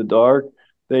see in the dark.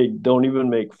 They don't even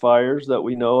make fires that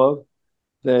we know of.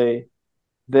 They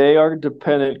are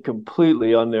dependent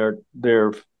completely on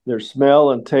their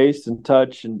smell and taste and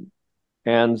touch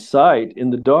and sight in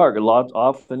the dark,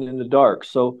 often in the dark.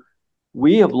 So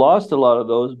we have lost a lot of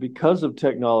those because of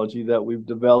technology that we've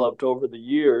developed over the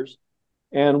years,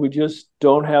 and we just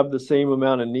don't have the same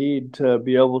amount of need to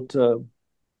be able to.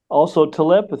 Also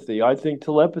telepathy. I think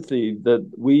telepathy, that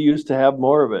we used to have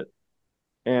more of it,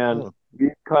 and we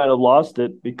kind of lost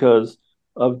it because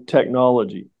of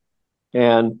technology.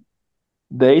 And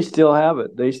they still have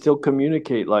it. They still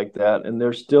communicate like that, and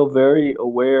they're still very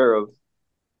aware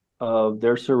of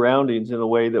their surroundings in a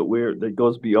way that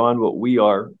goes beyond what we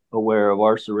are aware of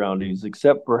our surroundings,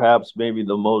 except perhaps maybe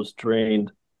the most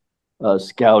trained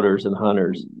scouters and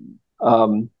hunters.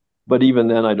 But even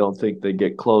then, I don't think they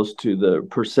get close to the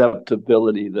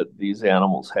perceptibility that these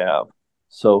animals have.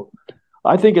 So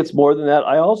I think it's more than that.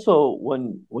 I also,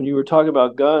 when you were talking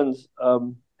about guns,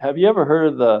 have you ever heard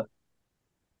of the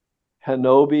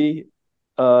Hanobi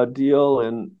deal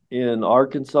in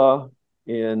Arkansas?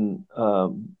 I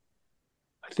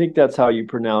think that's how you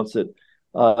pronounce it.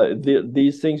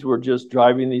 These things were just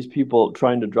driving these people,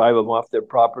 trying to drive them off their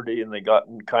property, and they got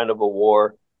in kind of a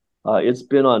war. It's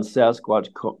been on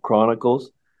Sasquatch Chronicles,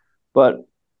 but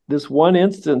this one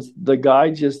instance, the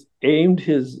guy just aimed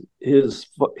his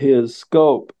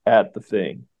scope at the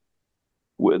thing.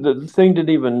 The thing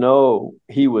didn't even know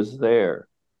he was there,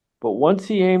 but once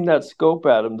he aimed that scope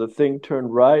at him, the thing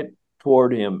turned right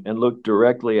toward him and looked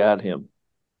directly at him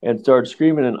and started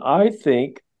screaming. And I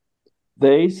think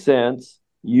they sense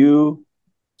you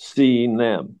seeing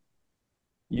them,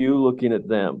 you looking at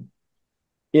them.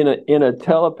 In a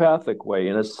telepathic way,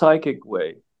 in a psychic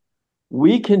way.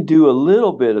 We can do a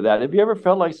little bit of that. Have you ever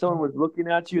felt like someone was looking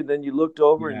at you, and then you looked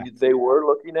over and they were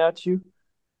looking at you?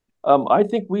 I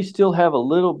think we still have a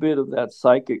little bit of that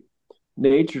psychic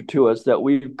nature to us that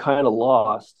we've kind of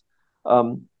lost.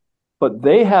 But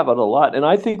they have it a lot, and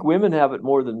I think women have it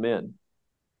more than men.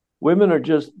 Women are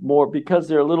just more, because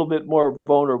they're a little bit more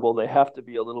vulnerable, they have to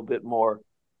be a little bit more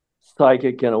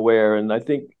psychic and aware. And I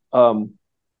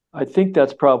think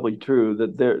that's probably true,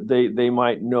 that they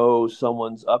might know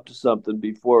someone's up to something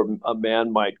before a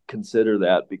man might consider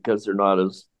that, because they're not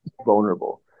as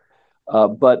vulnerable.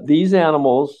 But these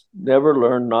animals never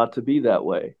learned not to be that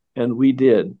way, and we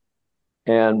did.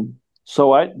 And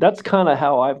so that's kind of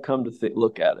how I've come to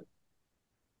look at it.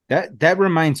 That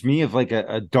reminds me of like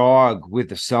a dog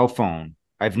with a cell phone.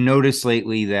 I've noticed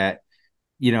lately that,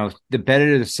 the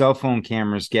better the cell phone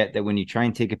cameras get, that when you try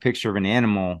and take a picture of an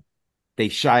animal, they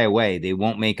shy away. They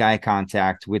won't make eye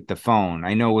contact with the phone.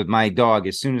 I know with my dog,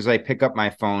 as soon as I pick up my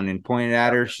phone and point it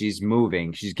at her, she's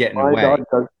moving. She's getting away.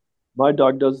 My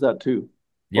dog does that too.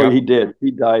 Yep. Well, he did.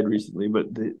 He died recently, but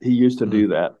he used to do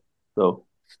that. So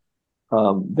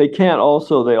they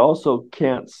also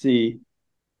can't see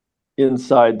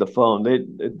inside the phone.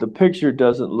 The picture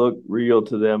doesn't look real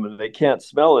to them, and they can't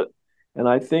smell it. And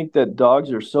I think that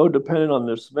dogs are so dependent on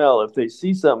their smell. If they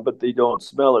see something but they don't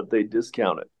smell it, they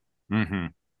discount it. Mm-hmm.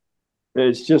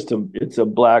 It's a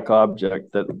black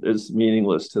object that is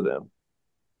meaningless to them.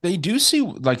 They do see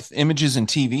like images in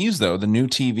TVs, though, the new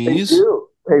TVs. They do.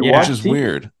 Which is TV,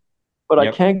 weird. But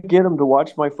I can't get them to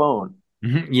watch my phone.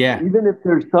 Yeah. Even if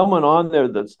there's someone on there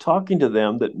that's talking to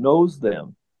them that knows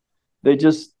them, they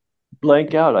just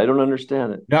blank out. I don't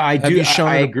understand it. No, I Have do. you shown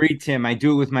I it? agree, Tim. I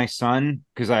do it with my son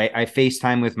because I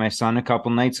FaceTime with my son a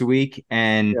couple nights a week,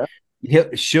 and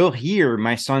she'll hear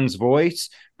my son's voice.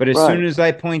 But as soon as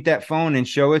I point that phone and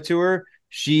show it to her,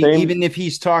 even if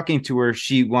he's talking to her,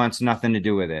 she wants nothing to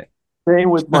do with it.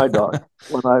 Same with my dog.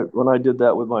 when I did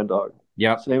that with my dog.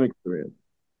 Yep. Same experience.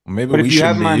 Maybe But we if you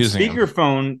have shouldn't him be on using them.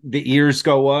 speakerphone, the ears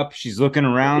go up. She's looking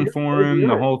around for him,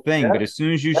 the whole thing. But as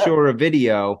soon as you show her a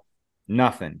video,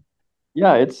 nothing.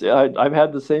 Yeah, I've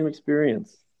had the same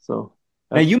experience. So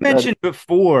now you mentioned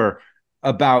before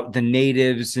about the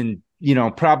natives and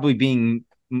probably being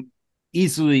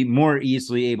more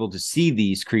easily able to see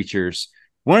these creatures.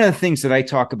 One of the things that I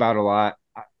talk about a lot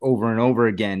over and over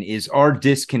again is our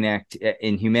disconnect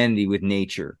in humanity with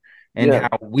nature, and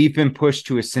how we've been pushed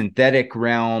to a synthetic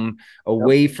realm,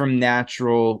 away from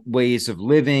natural ways of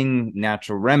living,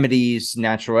 natural remedies,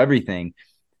 natural everything.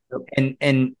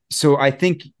 And so I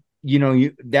think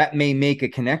that may make a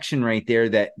connection right there,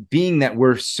 that being that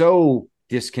we're so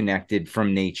disconnected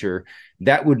from nature,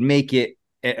 that would make it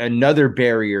another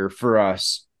barrier for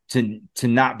us to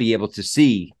not be able to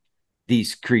see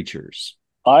these creatures.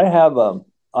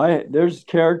 There's a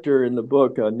character in the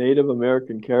book, a Native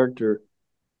American character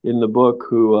in the book,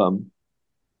 who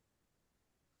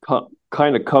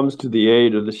kind of comes to the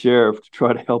aid of the sheriff to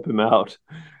try to help him out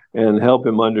and help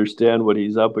him understand what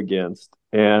he's up against.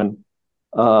 And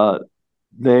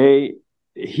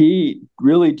he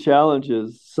really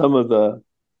challenges some of the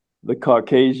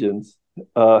Caucasians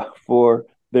for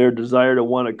their desire to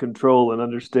want to control and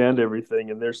understand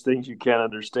everything. And there's things you can't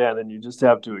understand, and you just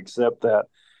have to accept that.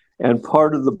 And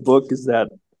part of the book is that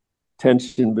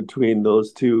tension between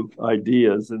those two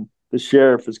ideas. And the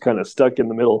sheriff is kind of stuck in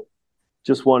the middle,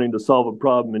 just wanting to solve a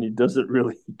problem, and he doesn't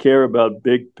really care about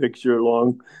big picture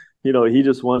he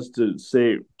just wants to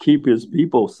keep his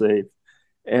people safe.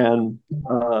 And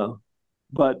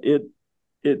but it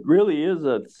really is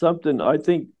something. I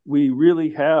think we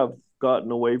really have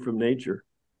gotten away from nature.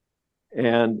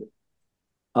 And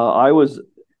I was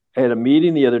at a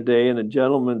meeting the other day, and a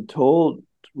gentleman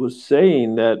was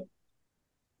saying that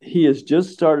he has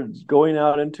just started going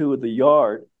out into the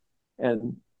yard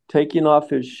and taking off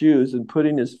his shoes and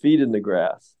putting his feet in the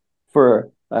grass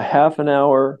for a half an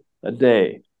hour a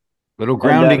day. Little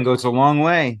grounding goes a long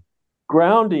way.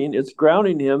 It's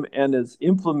grounding him, and his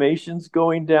inflammation's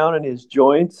going down in his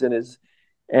joints,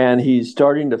 and he's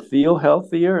starting to feel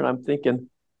healthier. And I'm thinking,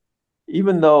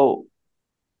 even though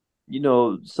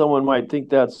someone might think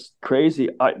that's crazy,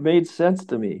 it made sense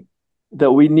to me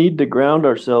that we need to ground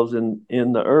ourselves in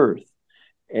the earth.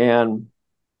 And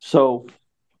so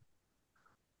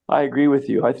I agree with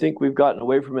you. I think we've gotten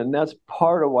away from it, and that's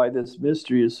part of why this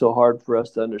mystery is so hard for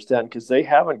us to understand, because they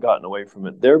haven't gotten away from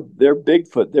it. They're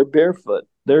Bigfoot, they're barefoot,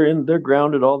 they're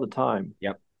grounded all the time.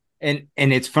 Yep. And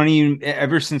it's funny,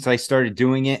 ever since I started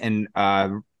doing it, and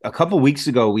a couple of weeks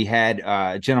ago we had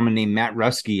a gentleman named Matt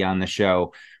Rusky on the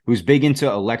show who's big into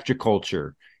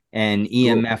electroculture and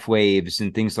EMF waves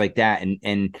and things like that.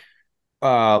 And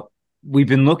we've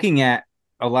been looking at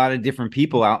a lot of different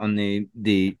people out on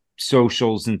the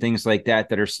socials and things like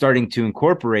that are starting to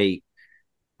incorporate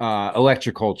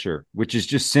electroculture, which is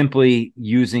just simply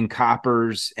using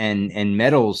coppers and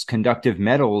metals, conductive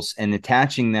metals, and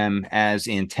attaching them as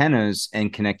antennas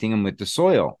and connecting them with the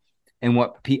soil. And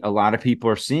what a lot of people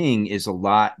are seeing is a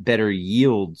lot better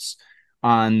yields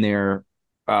on their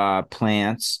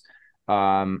plants,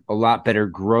 a lot better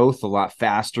growth, a lot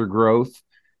faster growth.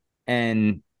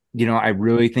 And I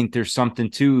really think there's something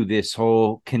to this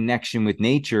whole connection with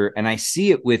nature. And I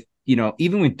see it with,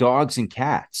 even with dogs and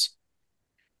cats.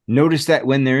 Notice that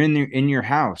when they're in your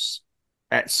house,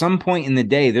 at some point in the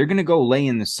day, they're going to go lay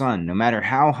in the sun, no matter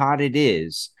how hot it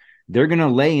is. They're going to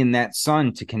lay in that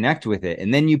sun to connect with it.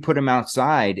 And then you put them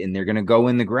outside and they're going to go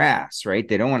in the grass, right?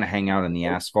 They don't want to hang out on the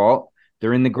asphalt.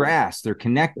 They're in the grass. They're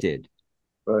connected.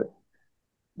 Right.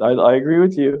 I agree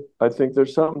with you. I think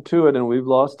there's something to it, and we've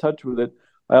lost touch with it.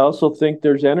 I also think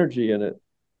there's energy in it.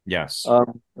 Yes. I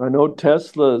know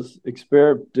Tesla's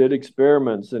did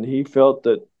experiments, and he felt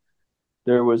that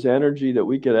there was energy that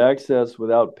we could access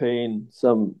without paying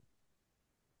some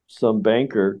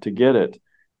banker to get it.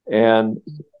 And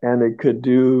it could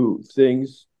do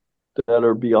things that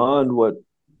are beyond what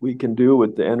we can do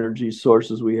with the energy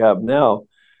sources we have now.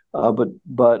 But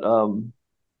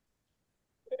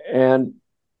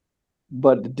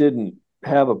it didn't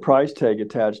have a price tag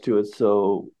attached to it,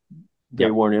 so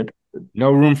they weren't interested.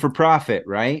 No room for profit,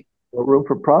 right? No room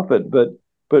for profit, but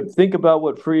think about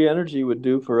what free energy would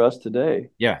do for us today.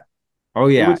 Yeah. Oh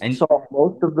It yeah, would and solve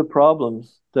most of the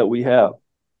problems that we have.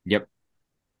 yep,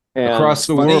 And across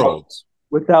the funny, world.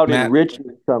 without Matt.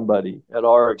 enriching somebody at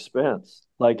our expense,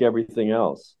 like everything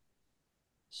else.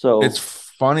 It's So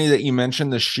funny that you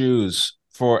mentioned the shoes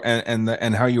for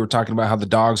and how you were talking about how the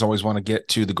dogs always want to get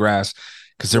to the grass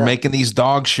because they're yeah, making these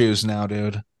dog shoes now,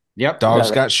 dude. Yep. Dogs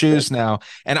yeah, got shoes now.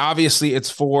 And obviously it's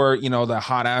for, the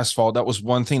hot asphalt. That was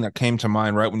one thing that came to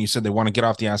mind, right? When you said they want to get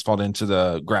off the asphalt into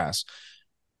the grass.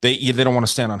 They don't want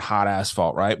to stand on hot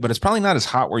asphalt, right? But it's probably not as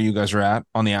hot where you guys are at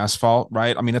on the asphalt,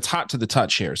 right? I mean, it's hot to the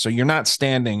touch here. So you're not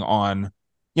standing on,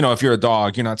 if you're a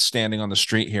dog, you're not standing on the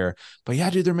street here. But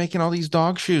yeah, dude, they're making all these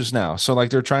dog shoes now. So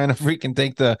like they're trying to freaking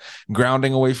take the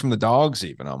grounding away from the dogs,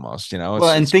 even almost, Well,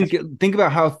 and think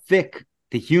about how thick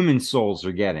the human soles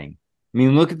are getting. I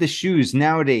mean, look at the shoes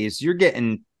nowadays. You're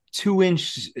getting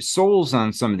 2-inch soles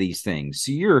on some of these things.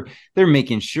 So they're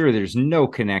making sure there's no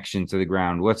connection to the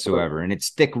ground whatsoever, and it's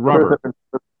thick rubber.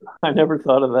 I never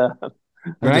thought of that.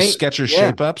 And the Right? Skechers Yeah.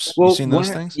 shape ups. Well, You seen those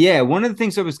things? Yeah, one of the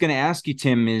things I was going to ask you,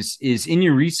 Tim, is in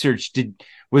your research,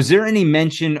 was there any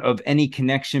mention of any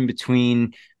connection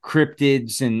between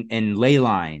cryptids and ley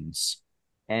lines,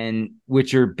 and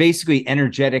which are basically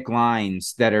energetic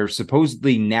lines that are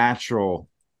supposedly natural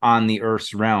on the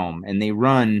Earth's realm, and they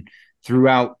run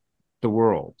throughout the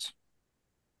world?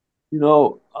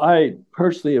 I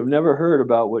personally have never heard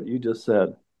about what you just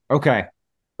said. Okay.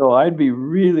 So I'd be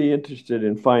really interested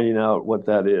in finding out what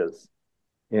that is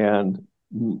and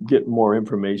get more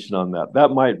information on that. That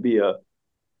might be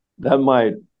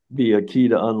a key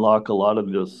to unlock a lot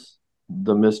of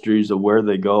the mysteries of where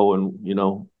they go and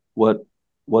what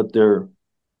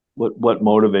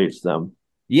motivates them.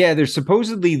 Yeah, there's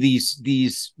supposedly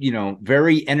these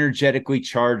very energetically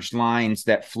charged lines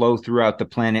that flow throughout the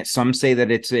planet. Some say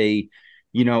that it's a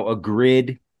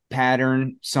grid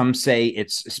pattern. Some say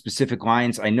it's specific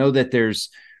lines. I know that there's,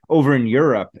 over in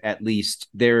Europe at least,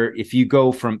 if you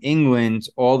go from England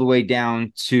all the way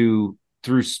down through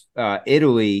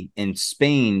Italy and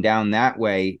Spain down that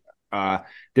way,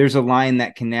 there's a line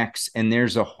that connects, and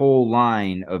there's a whole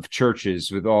line of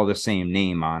churches with all the same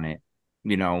name on it.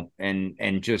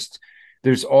 And just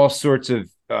there's all sorts of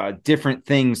different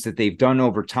things that they've done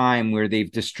over time where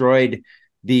they've destroyed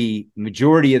the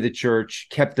majority of the church,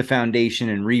 kept the foundation,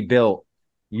 and rebuilt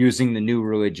using the new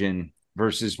religion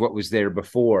versus what was there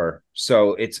before.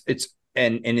 So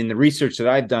and in the research that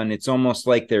I've done, it's almost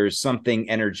like there's something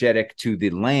energetic to the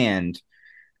land,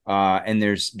 and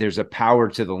there's a power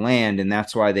to the land, and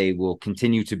that's why they will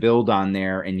continue to build on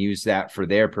there and use that for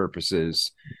their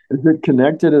purposes. Is it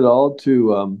connected at all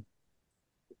to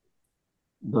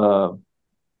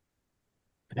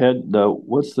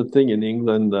what's the thing in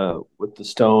England with the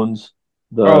stones?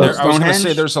 I was going to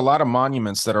say there's a lot of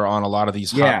monuments that are on a lot of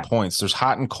these hot points. There's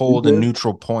hot and cold and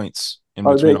neutral points in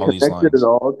between all these lines. Are they connected at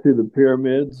all to the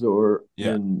pyramids or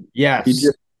in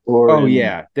Egypt?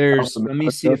 There's. Let me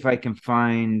see if I can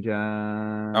find.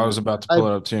 I was about to pull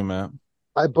it up too, Matt.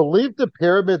 I believe the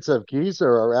pyramids of Giza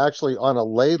are actually on a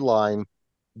ley line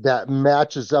that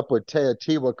matches up with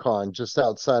Teotihuacan just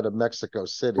outside of Mexico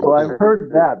City. Well, I've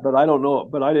heard that, but I don't know.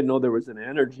 But I didn't know there was an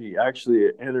energy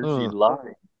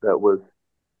line that was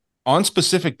on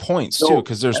specific points too,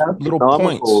 because there's little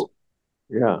points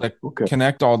that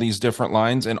connect all these different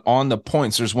lines. And on the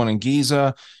points, there's one in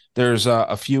Giza. There's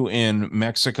a few in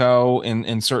Mexico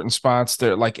in certain spots.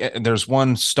 There's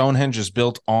one, Stonehenge is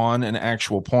built on an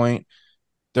actual point.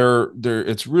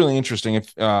 It's really interesting.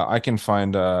 If I can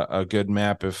find a good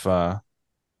map, if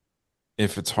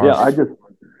it's hard.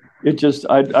 Yeah,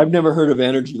 I've never heard of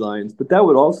energy lines, but that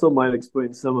would also might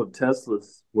explain some of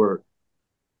Tesla's work.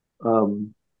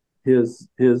 His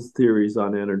theories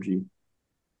on energy.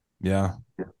 Yeah.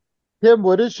 Tim,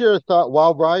 what is your thought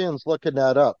while Ryan's looking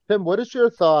that up? Tim, what is your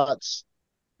thoughts?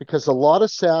 Because a lot of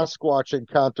Sasquatch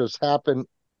encounters happen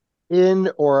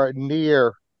in or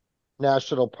near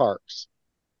national parks.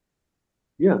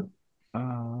 Yeah.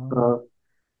 Because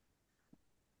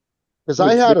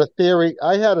I had a theory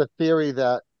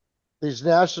that these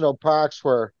national parks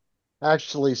were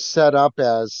actually set up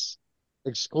as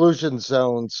exclusion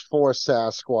zones for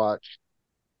Sasquatch.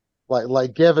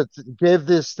 Like give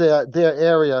this their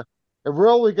area, and we're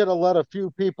only going to let a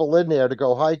few people in there to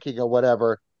go hiking or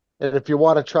whatever. And if you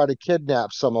want to try to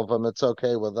kidnap some of them, it's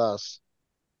okay with us.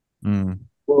 Mm.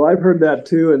 Well, I've heard that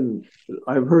too, and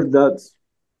I've heard that's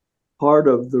part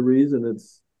of the reason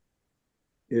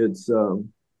it's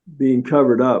being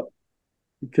covered up,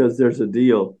 because there's a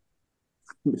deal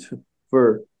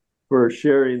for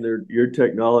sharing your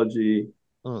technology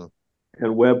and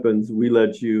weapons. We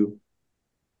let you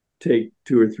take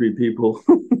 2 or 3 people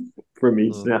for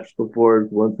meat snaps before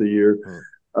once a year.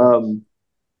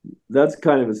 That's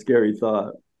kind of a scary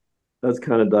thought. That's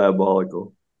kind of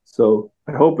diabolical. So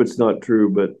I hope it's not true,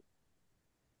 but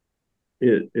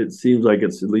it seems like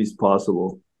it's at least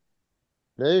possible.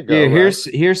 There you go. Yeah,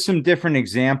 here's some different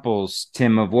examples,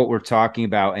 Tim, of what we're talking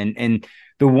about. And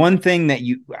the one thing that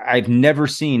I've never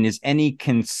seen is any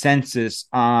consensus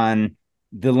on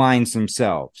the lines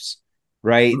themselves.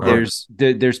 Right?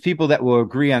 There's people that will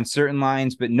agree on certain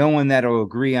lines, but no one that will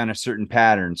agree on a certain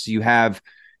pattern. So you have,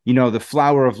 the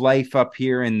flower of life up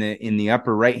here in the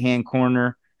upper right-hand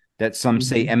corner that some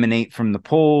say emanate from the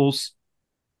poles.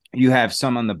 You have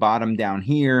some on the bottom down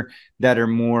here that are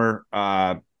more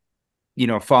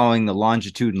following the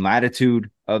longitude and latitude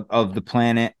of the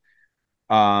planet.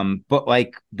 But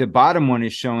like the bottom one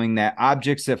is showing that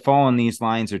objects that fall on these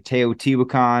lines are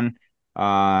Teotihuacan,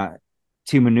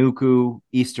 Timanuku,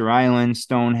 Easter Island,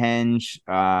 Stonehenge,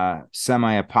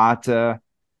 Semiapata.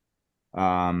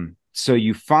 So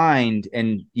you find,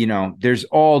 and there's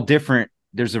all different,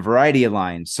 there's a variety of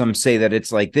lines. Some say that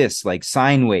it's like this, like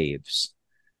sine waves.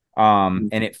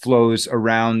 And it flows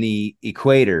around the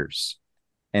equators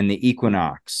and the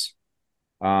equinox.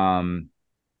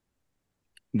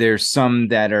 There's some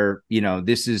that are,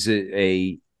 this is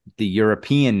the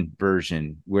European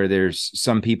version where there's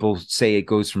some people say it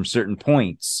goes from certain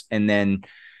points, and then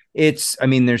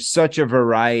there's such a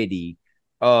variety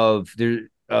of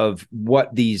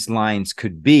what these lines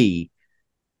could be.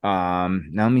 Now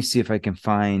let me see if I can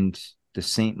find the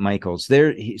St. Michael's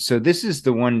there. So this is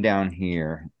the one down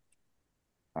here.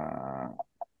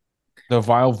 The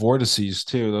vile vortices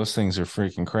too. Those things are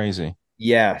freaking crazy.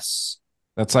 Yes.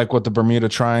 That's like what the Bermuda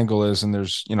Triangle is. And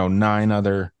there's, 9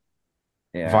 other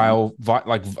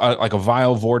like a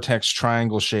vile vortex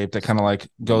triangle shape that kind of like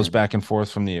goes back and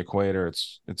forth from the equator.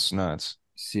 It's nuts.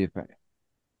 See if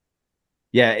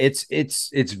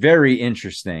it's very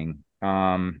interesting.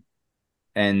 And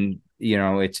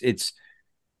it's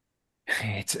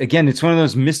again, it's one of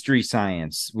those mystery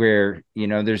science where,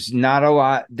 there's not a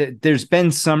lot. There's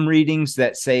been some readings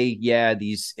that say,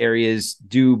 these areas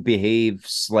do behave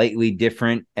slightly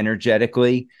different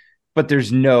energetically, but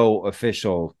there's no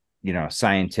official,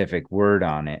 scientific word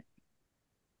on it.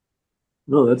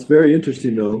 No, that's very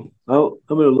interesting though. I'm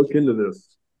going to look into this.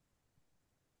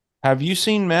 Have you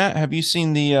seen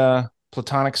the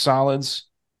platonic solids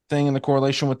thing in the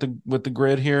correlation with the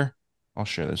grid here? I'll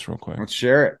share this real quick. Let's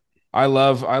share it. I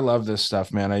love this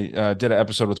stuff, man. I did an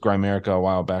episode with Grimerica a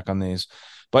while back on these,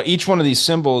 but each one of these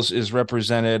symbols is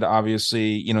represented. Obviously,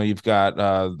 you've got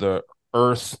the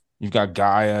earth, you've got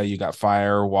Gaia, you got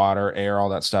fire, water, air, all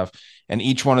that stuff. And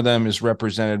each one of them is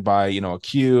represented by, a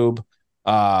cube,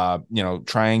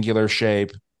 triangular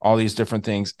shape, all these different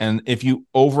things. And if you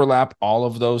overlap all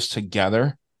of those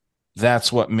together,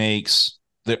 that's what makes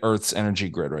the Earth's energy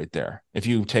grid right there. If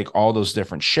you take all those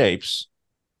different shapes,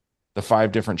 the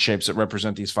 5 different shapes that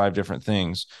represent these 5 different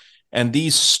things. And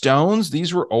these stones,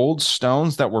 these were old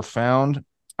stones that were found.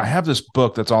 I have this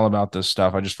book that's all about this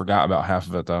stuff. I just forgot about half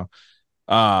of it though.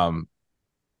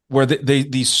 Where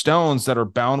these stones that are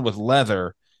bound with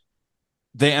leather,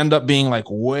 they end up being like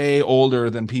way older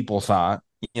than people thought,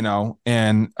 and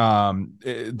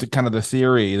the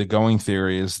going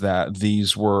theory is that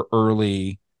these were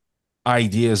early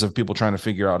ideas of people trying to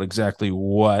figure out exactly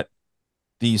what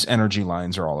these energy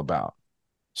lines are all about.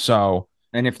 So,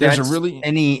 and if there's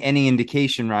any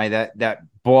indication, right, that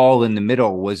ball in the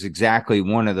middle was exactly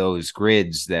one of those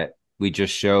grids that we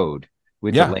just showed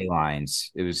with the ley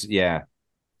lines. It was, Yeah,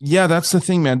 that's the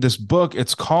thing, man. This book,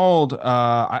 it's called,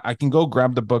 I can go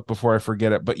grab the book before I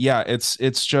forget it, but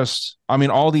it's just,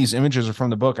 all these images are from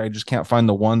the book. I just can't find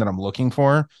the one that I'm looking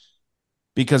for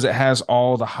because it has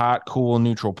all the hot, cool,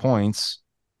 neutral points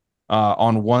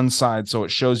on one side. So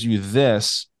it shows you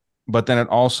this, but then it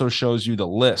also shows you the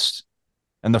list.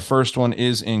 And the first one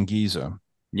is in Giza.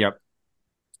 Yep.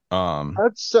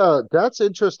 That's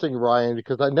interesting, Ryan,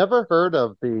 because I never heard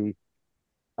of the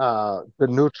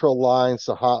neutral lines,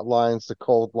 the hot lines, the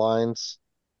cold lines.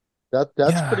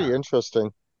 That's pretty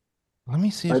interesting. Let me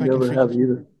see if I never have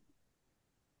either.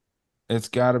 It's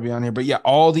got to be on here. But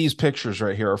all these pictures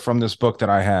right here are from this book that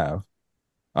I have,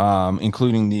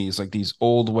 including these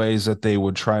old ways that they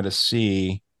would try to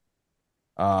see,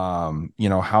 how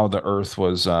the Earth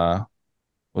was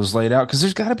laid out. Because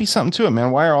there's got to be something to it,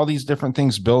 man. Why are all these different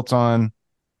things built on,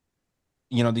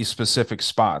 these specific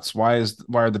spots? Why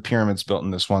are the pyramids built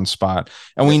in this one spot?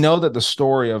 And we know that the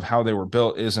story of how they were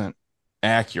built isn't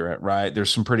accurate, right?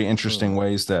 There's some pretty interesting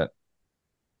ways that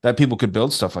people could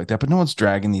build stuff like that, but no one's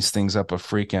dragging these things up a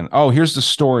freaking, here's the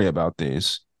story about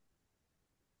these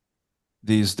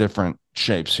different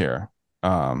shapes here.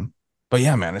 But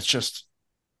yeah, man,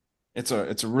 it's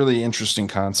a really interesting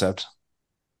concept.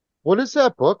 What is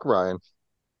that book, Ryan?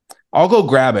 I'll go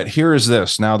grab it. Here is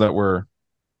this now that we're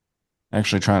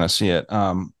actually trying to see it.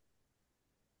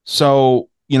 So,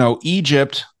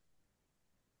 Egypt,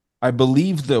 I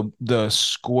believe the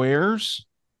squares,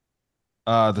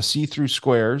 the see-through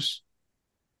squares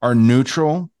are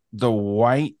neutral. The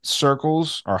white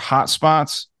circles are hot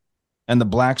spots and the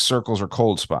black circles are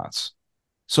cold spots.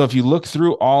 So if you look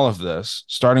through all of this,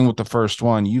 starting with the first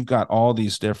one, you've got all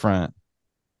these different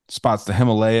spots, the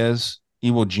Himalayas,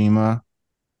 Iwo Jima,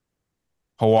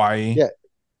 Hawaii. Yeah.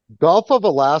 Gulf of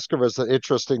Alaska is an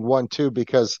interesting one too,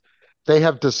 because they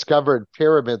have discovered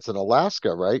pyramids in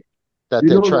Alaska, right? That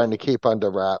they're trying to keep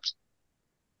under wraps.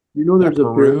 There's a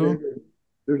pyramid.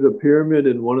 There's a pyramid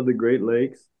in one of the Great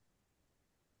Lakes.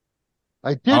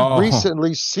 I did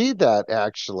recently see that,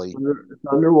 actually. It's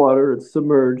underwater. It's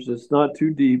submerged. It's not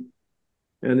too deep,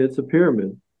 and it's a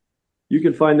pyramid. You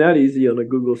can find that easy on a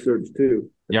Google search too.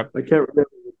 Yep. I can't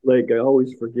remember which lake. I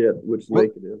always forget which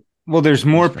lake it is. Well, there's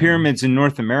more pyramids in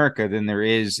North America than there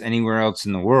is anywhere else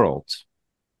in the world.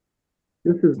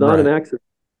 This is not an accident.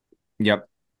 Yep.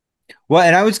 Well,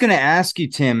 and I was going to ask you,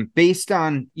 Tim, based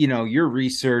on, your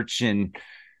research and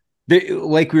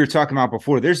like we were talking about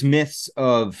before, there's myths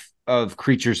of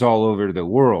creatures all over the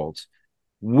world.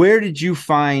 Where did you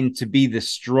find to be the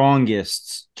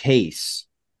strongest case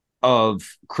of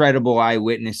credible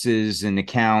eyewitnesses and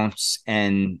accounts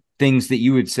and things that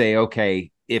you would say,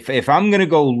 okay, if I'm going to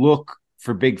go look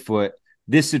for Bigfoot,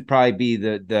 this would probably be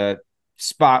the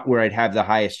spot where I'd have the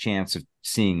highest chance of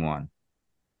seeing one?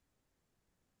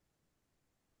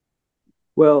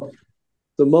 Well,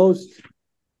 the most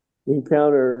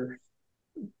encounters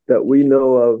that we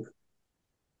know of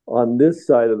on this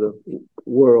side of the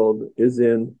world is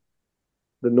in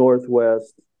the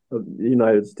northwest of the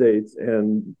United States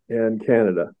and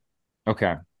Canada.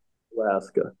 Okay.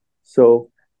 Alaska. So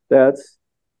that's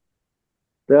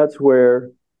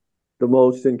where the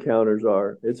most encounters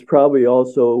are. It's probably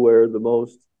also where the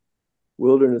most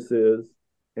wilderness is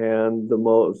and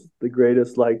the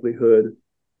greatest likelihood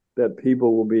that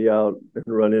people will be out and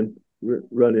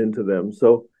run into them.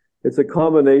 So it's a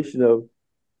combination of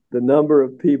the number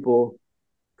of people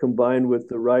combined with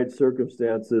the right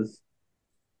circumstances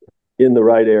in the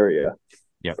right area.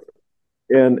 Yeah.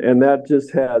 And that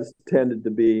just has tended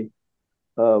to be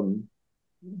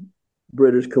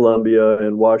British Columbia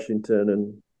and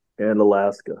Washington and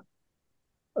Alaska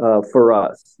for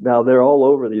us. Now they're all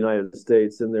over the United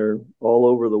States and they're all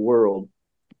over the world,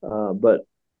 but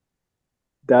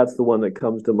that's the one that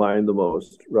comes to mind the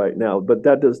most right now. But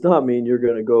that does not mean you're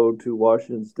going to go to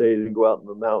Washington State and go out in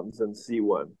the mountains and see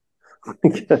one.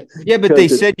 Yeah, but they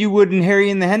said you would in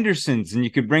Harry and the Hendersons, and you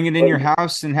could bring it in your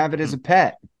house and have it as a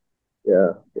pet.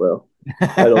 Yeah, well,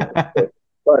 I don't think so.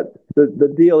 But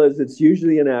the deal is it's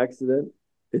usually an accident.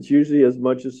 It's usually as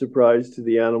much a surprise to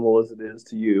the animal as it is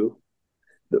to you,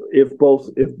 if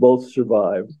both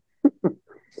survive.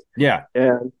 Yeah.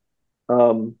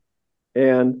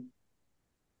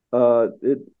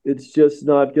 It's just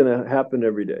not going to happen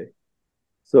every day.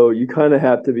 So you kind of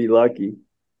have to be lucky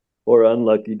or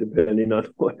unlucky, depending on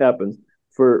what happens,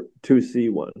 to see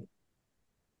one.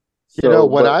 So,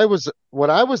 when I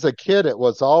was a kid, it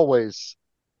was always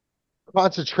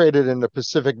concentrated in the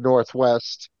Pacific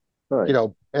Northwest, right.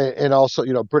 and also,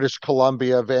 British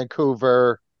Columbia,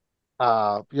 Vancouver,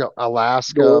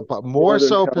 Alaska, but more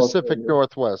so Pacific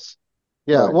Northwest.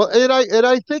 Yeah, right. well, and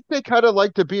I think they kind of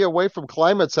like to be away from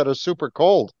climates that are super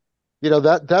cold.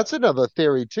 That's another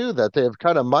theory too, that they have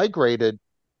kind of migrated,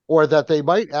 or that they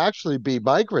might actually be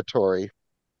migratory.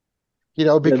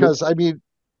 Because I mean,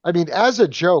 as a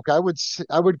joke, I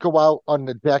would go out on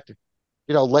the deck,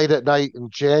 late at night in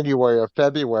January or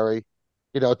February,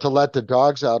 to let the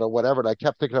dogs out or whatever. And I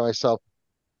kept thinking to myself,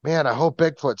 man, I hope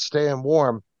Bigfoot's staying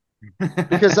warm,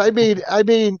 because I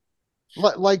mean.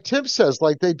 Like Tim says,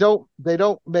 like they don't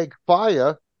make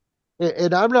fire,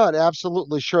 and I'm not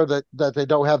absolutely sure that they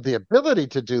don't have the ability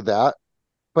to do that,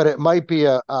 but it might be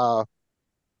an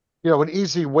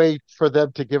easy way for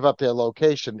them to give up their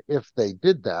location if they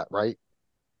did that, right?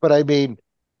 But I mean,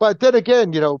 but then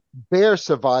again, bears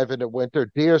survive in the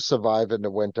winter, deer survive in the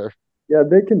winter. Yeah,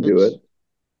 they can do it.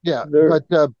 Yeah,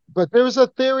 but there's a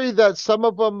theory that some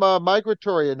of them are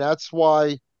migratory, and that's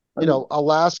why.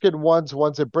 Alaskan ones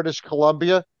in British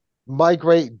Columbia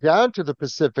migrate down to the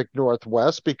Pacific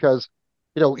Northwest because,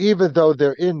 even though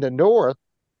they're in the north,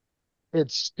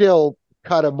 it's still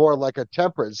kind of more like a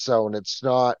temperate zone. It's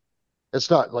not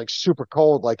like super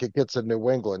cold like it gets in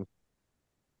New England.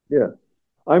 Yeah,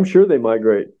 I'm sure they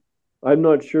migrate. I'm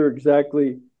not sure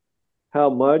exactly how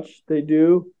much they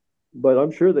do, but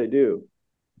I'm sure they do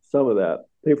some of that.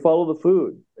 They follow the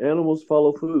food. Animals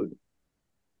follow food.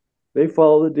 They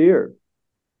follow the deer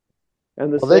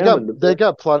and the salmon. They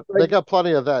got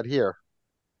plenty of that here.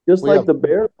 Just like the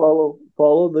bear follow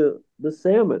the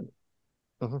salmon.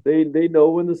 They know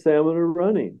when the salmon are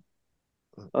running.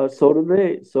 So do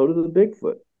they. So do the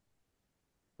Bigfoot.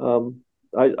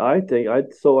 I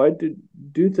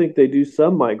do think they do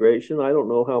some migration. I don't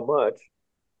know how much,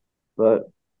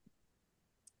 but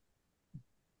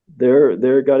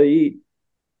they're got to eat.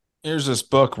 Here's this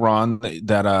book, Ron,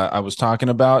 that I was talking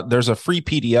about. There's a free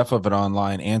PDF of it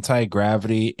online,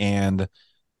 Anti-Gravity and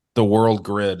the World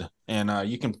Grid, and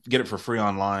you can get it for free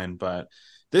online. But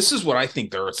this is what I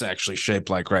think the Earth's actually shaped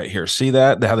like right here. See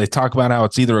that? How they talk about how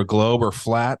it's either a globe or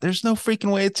flat. There's no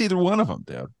freaking way it's either one of them,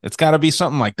 dude. It's got to be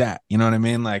something like that. You know what I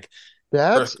mean? Like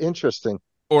that's interesting.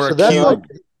 Or so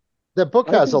that book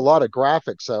has a lot of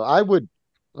graphics, so I would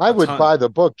buy the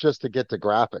book just to get the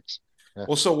graphics. Yeah.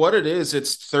 Well, so what it is,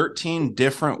 it's 13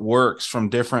 different works from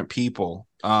different people.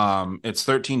 It's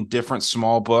 13 different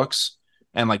small books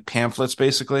and like pamphlets,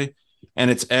 basically.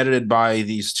 And it's edited by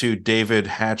these two, David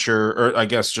Hatcher, or I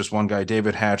guess just one guy,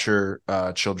 David Hatcher,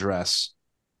 Childress,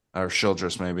 or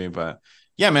Childress maybe. But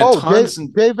yeah, man,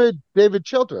 David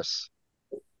Childress.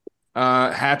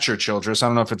 Hatcher Childress. I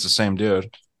don't know if it's the same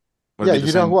dude. Yeah, do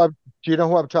you know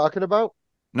who I'm talking about?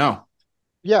 No.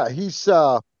 Yeah, he's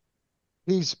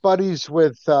buddies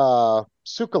with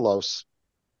Tsoukalos.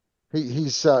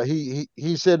 He's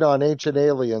in on Ancient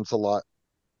Aliens a lot.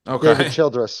 Okay. David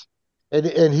Childress.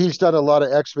 And he's done a lot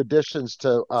of expeditions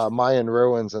to Mayan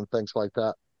ruins and things like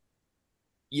that.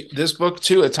 This book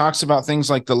too, it talks about things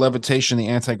like the levitation, the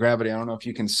anti-gravity. I don't know if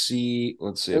you can see.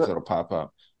 Let's see if it'll pop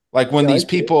up. Like when these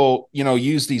people,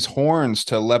 use these horns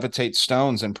to levitate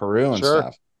stones in Peru and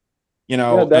stuff.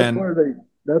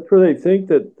 That's where they think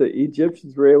that the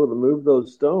Egyptians were able to move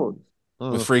those stones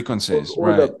with frequencies,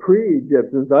 or the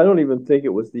pre-Egyptians. I don't even think it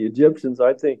was the Egyptians.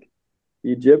 I think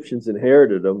the Egyptians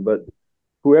inherited them, but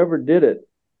whoever did it,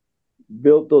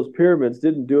 built those pyramids,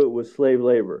 didn't do it with slave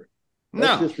labor.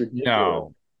 That's just ridiculous.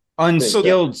 No,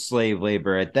 unskilled slave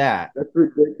labor at that. That's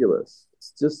ridiculous.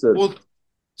 It's just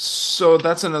so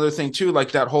that's another thing too,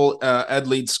 like that whole Ed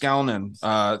Leeds Scalnan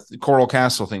Coral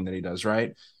Castle thing that he does,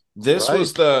 right? This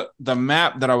was the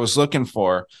map that I was looking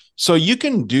for. So you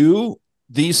can do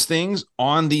these things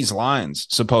on these lines,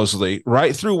 supposedly,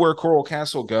 right through where Coral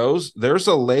Castle goes. There's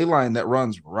a ley line that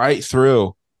runs right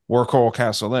through where Coral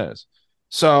Castle is.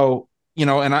 So,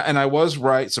 and I was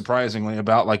right, surprisingly,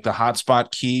 about like the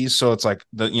hotspot keys. So it's like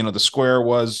the square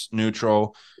was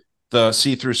neutral, the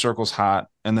see-through circle's hot,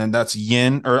 and then that's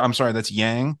that's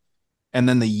yang. And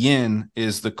then the yin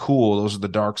is the cool. Those are the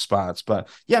dark spots. But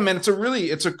yeah, man, it's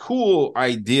a cool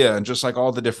idea. And just like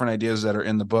all the different ideas that are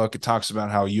in the book, it talks about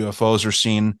how UFOs are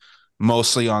seen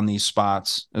mostly on these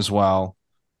spots as well.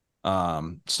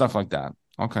 Stuff like that.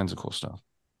 All kinds of cool stuff.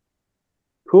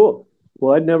 Cool.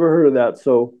 Well, I'd never heard of that.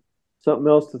 So something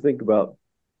else to think about.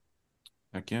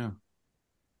 Heck yeah.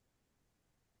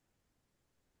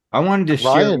 I wanted to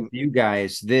share with you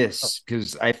guys this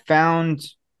because I found,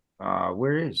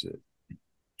 where is it?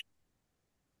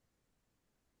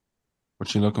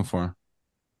 What you looking for?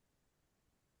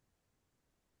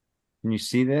 Can you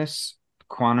see this?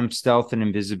 Quantum stealth and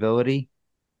invisibility.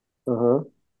 Uh-huh. All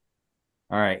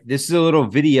right. This is a little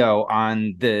video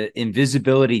on the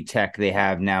invisibility tech they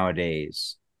have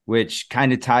nowadays, which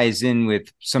kind of ties in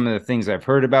with some of the things I've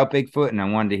heard about Bigfoot, and I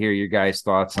wanted to hear your guys'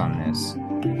 thoughts on this.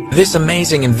 This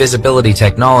amazing invisibility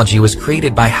technology was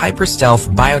created by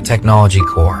Hyperstealth Biotechnology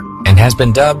Corp. and has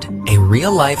been dubbed a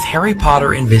real-life Harry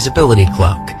Potter invisibility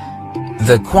cloak.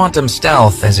 The quantum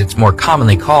stealth, as it's more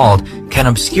commonly called, can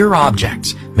obscure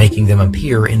objects, making them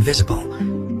appear invisible.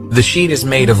 The sheet is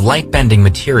made of light-bending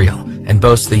material and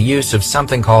boasts the use of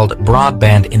something called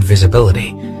broadband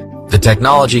invisibility. The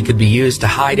technology could be used to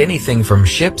hide anything from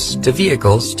ships to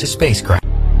vehicles to spacecraft.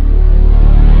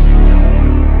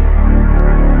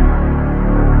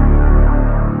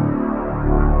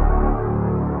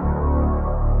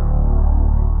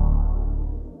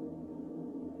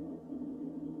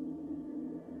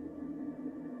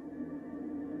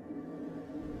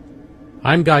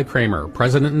 I'm Guy Kramer,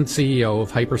 President and CEO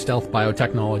of Hyperstealth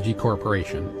Biotechnology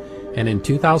Corporation, and in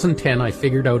 2010 I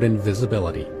figured out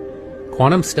invisibility.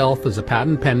 Quantum stealth is a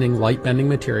patent-pending light-bending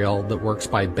material that works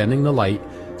by bending the light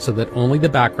so that only the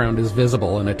background is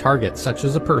visible and a target, such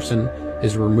as a person,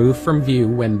 is removed from view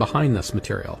when behind this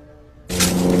material.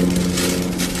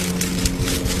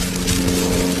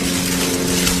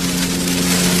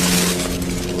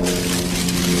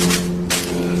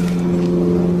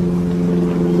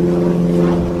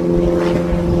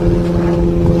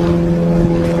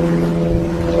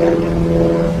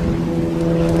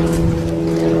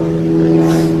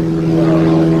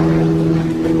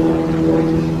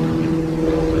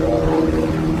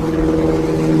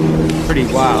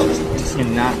 Wow, you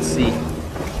cannot see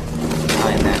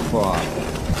behind that fog.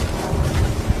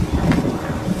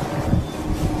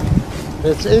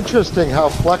 It's interesting how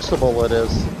flexible it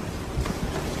is.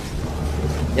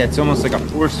 Yeah, it's almost like a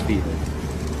force field.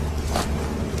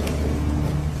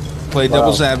 Play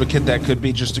devil's advocate, that could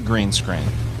be just a green screen.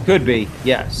 Could be,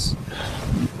 yes.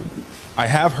 I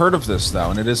have heard of this,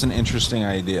 though, and it is an interesting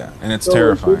idea, and it's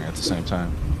terrifying at the same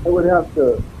time. I would have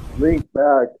to link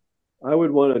back. I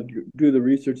would want to do the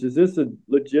research. Is this a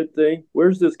legit thing?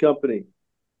 Where's this company?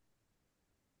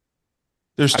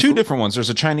 There's two different ones. There's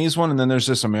a Chinese one, and then there's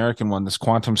this American one, this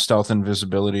Quantum Stealth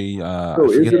Invisibility. So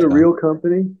is it a real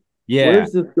company? Yeah.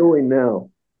 Where's this going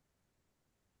now?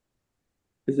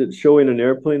 Is it showing an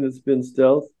airplane that's been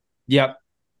stealth? Yep.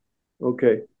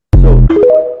 Okay. So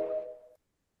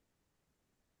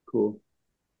cool.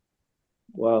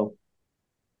 Wow.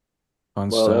 Fun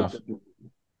stuff.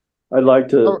 I'd like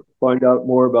to find out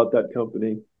more about that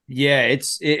company. Yeah,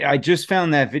 I just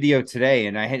found that video today,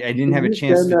 and I didn't have a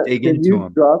chance to dig into them. Can you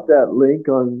drop that link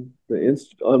on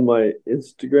on my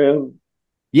Instagram?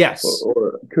 Yes.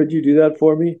 Or could you do that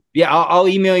for me? Yeah, I'll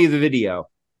email you the video.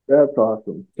 That's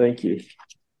awesome. Thank you.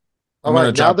 All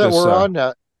right, now that we're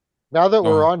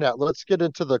on that, let's get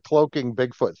into the cloaking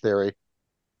Bigfoot theory.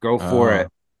 Go for it.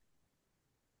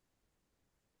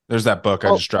 There's that book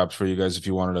I just dropped for you guys if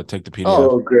you wanted to take the PDF.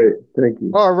 Oh, great. Thank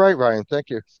you. All right, Ryan. Thank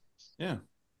you. Yeah.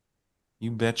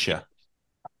 You betcha.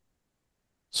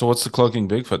 So what's the cloaking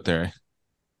Bigfoot theory?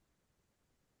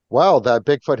 Well, that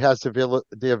Bigfoot has the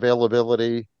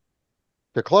availability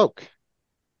to cloak.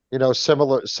 You know,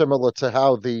 similar to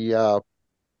how the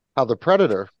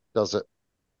Predator does it.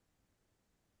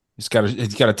 He's got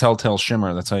a telltale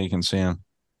shimmer. That's how you can see him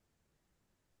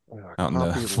out in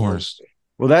the forest.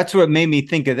 Well, that's what made me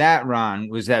think of that, Ron,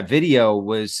 was that video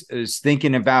was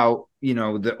thinking about,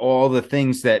 all the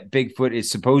things that Bigfoot is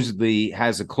supposedly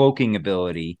has a cloaking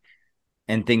ability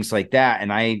and things like that.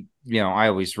 And I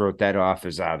always wrote that off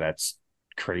as, that's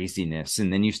craziness.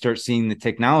 And then you start seeing the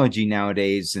technology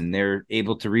nowadays and they're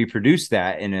able to reproduce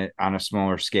that on a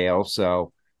smaller scale.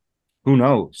 So who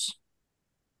knows?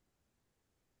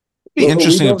 It'd be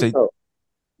interesting if they...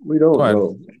 We don't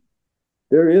know.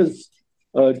 There is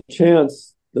a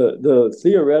chance, the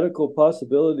theoretical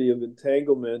possibility of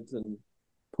entanglement and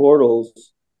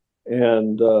portals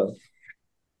and the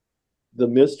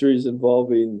mysteries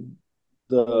involving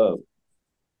the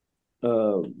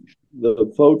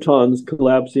photons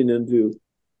collapsing into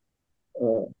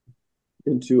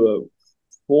a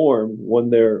form when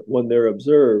they're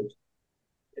observed.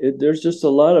 There's just a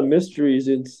lot of mysteries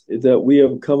that we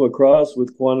have come across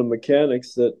with quantum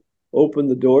mechanics that open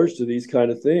the doors to these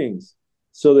kind of things.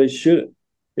 So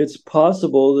it's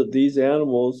possible that these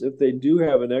animals, if they do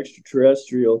have an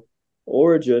extraterrestrial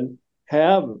origin,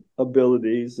 have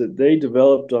abilities that they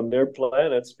developed on their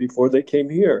planets before they came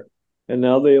here, and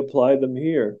now they apply them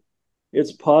here.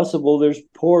 It's possible there's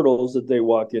portals that they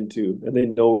walk into and they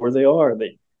know where they are.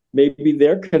 Maybe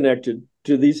they're connected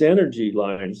to these energy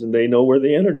lines and they know where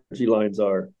the energy lines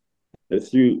are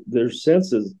through their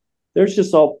senses. There's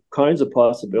just all kinds of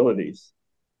possibilities.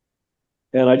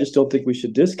 And I just don't think we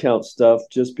should discount stuff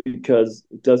just because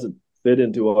it doesn't fit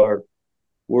into our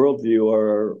worldview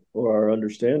or our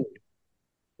understanding.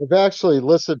 I've actually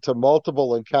listened to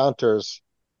multiple encounters,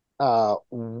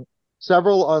 several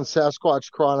on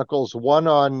Sasquatch Chronicles, one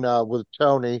on with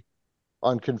Tony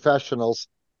on Confessionals,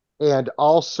 and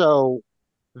also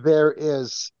there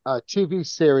is a TV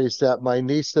series that my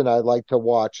niece and I like to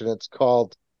watch, and it's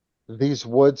called These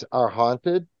Woods Are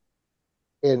Haunted.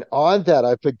 And on that,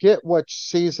 I forget which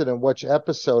season and which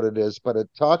episode it is, but it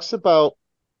talks about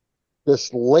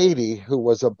this lady who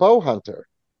was a bow hunter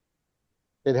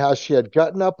and how she had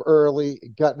gotten up early,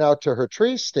 gotten out to her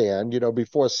tree stand,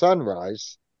 before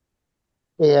sunrise.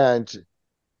 And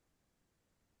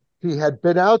he had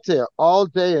been out there all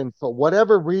day, and for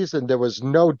whatever reason, there was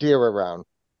no deer around,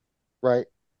 right?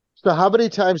 So how many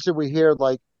times did we hear,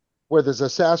 like, where there's a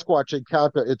Sasquatch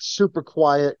encounter, it's super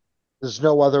quiet, there's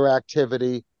no other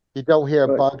activity, you don't hear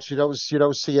bugs, you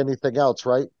don't see anything else,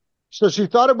 right? So she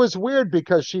thought it was weird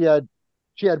because she had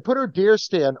put her deer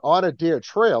stand on a deer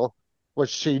trail,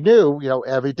 which she knew,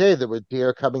 every day there were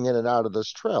deer coming in and out of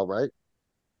this trail, right?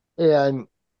 And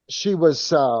she was,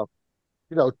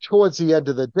 towards the end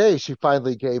of the day, she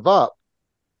finally gave up.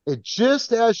 And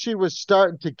just as she was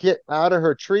starting to get out of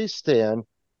her tree stand,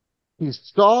 he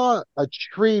saw a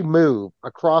tree move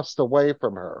across the way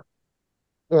from her.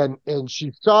 And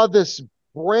she saw this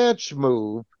branch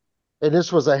move, and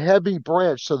this was a heavy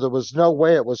branch, so there was no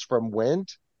way it was from wind.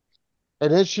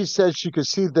 And then she said she could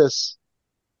see this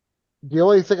the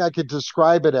only thing I could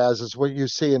describe it as is what you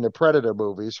see in the Predator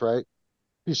movies, right?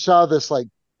 You saw this like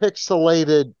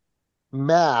pixelated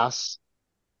mass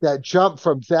that jumped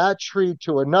from that tree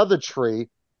to another tree.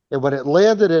 And when it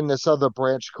landed in this other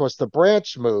branch, of course, the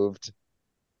branch moved,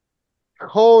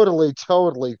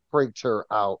 totally freaked her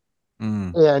out.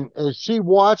 And as she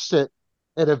watched it,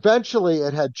 and eventually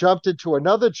it had jumped into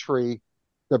another tree,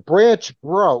 the branch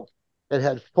broke, it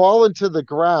had fallen to the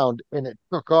ground, and it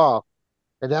took off.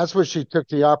 And that's when she took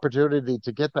the opportunity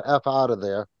to get the F out of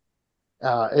there.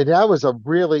 And that was a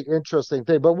really interesting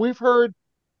thing. But we've heard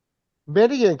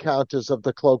many encounters of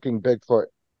the cloaking Bigfoot,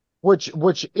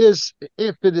 which is,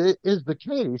 if it is the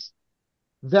case,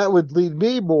 that would lead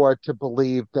me more to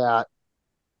believe that,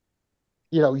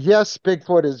 yes,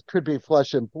 Bigfoot could be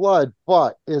flesh and blood,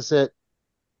 but is it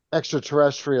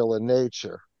extraterrestrial in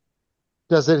nature?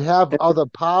 Does it have other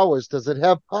powers? Does it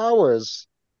have powers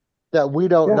that we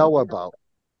don't know about?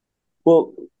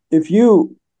 Well, if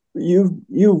you've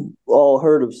all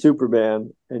heard of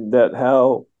Superman, and that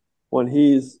how when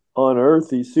he's on Earth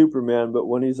he's Superman, but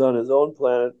when he's on his own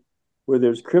planet where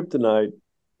there's kryptonite,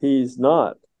 he's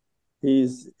not.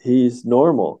 He's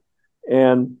normal.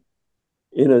 And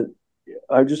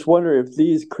I just wonder if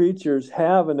these creatures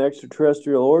have an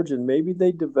extraterrestrial origin. Maybe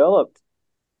they developed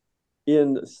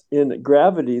in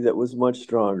gravity that was much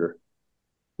stronger,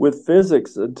 with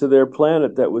physics to their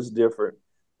planet that was different.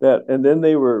 And then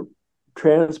they were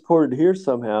transported here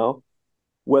somehow,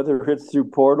 whether it's through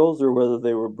portals or whether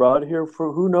they were brought here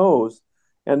for who knows.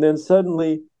 And then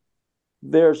suddenly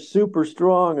they're super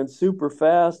strong and super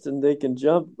fast, and they can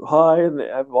jump high, and they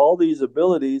have all these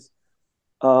abilities.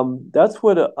 That's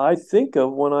what I think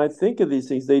of when I think of these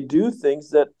things. They do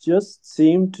things that just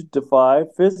seem to defy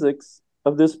physics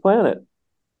of this planet,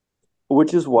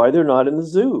 which is why they're not in the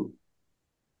zoo.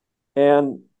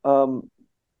 And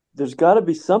there's got to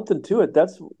be something to it.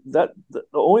 The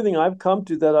only thing I've come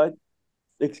to that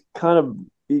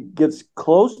it gets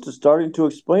close to starting to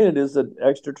explain it is an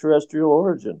extraterrestrial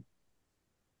origin.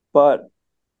 But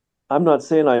I'm not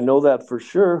saying I know that for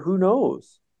sure. Who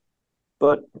knows?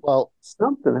 But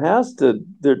something has to.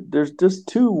 There's just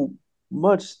too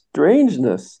much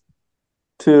strangeness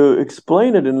to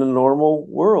explain it in the normal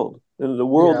world, in the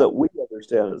world that we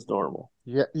understand as normal.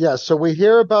 Yeah. So we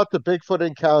hear about the Bigfoot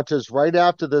encounters right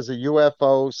after there's a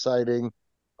UFO sighting,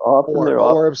 or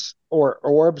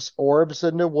orbs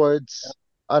in the woods,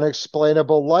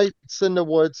 unexplainable lights in the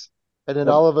woods, and then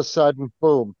all of a sudden,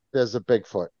 boom, there's a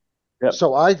Bigfoot. Yep.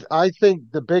 So I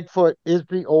think the Bigfoot is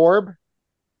the orb.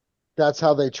 That's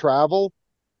how they travel.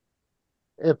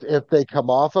 If they come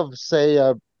off of, say,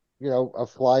 a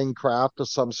flying craft of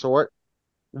some sort,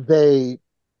 they,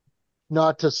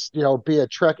 not to be a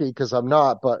Trekkie, because I'm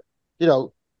not, but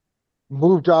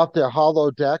moved off their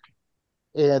hollow deck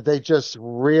and they just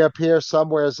reappear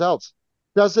somewhere else.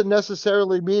 Doesn't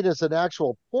necessarily mean it's an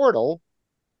actual portal,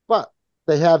 but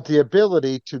they have the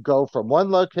ability to go from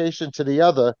one location to the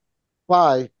other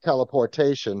by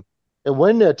teleportation. And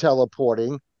when they're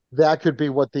teleporting, that could be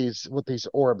what these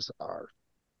orbs are.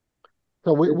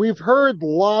 So we've heard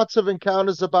lots of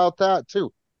encounters about that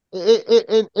too.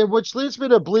 And which leads me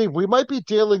to believe we might be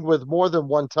dealing with more than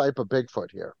one type of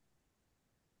Bigfoot here.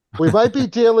 We might be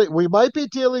dealing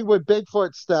with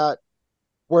Bigfoots that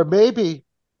were maybe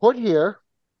put here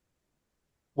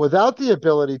without the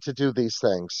ability to do these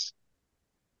things,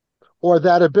 or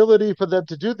that ability for them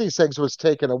to do these things was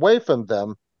taken away from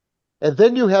them. And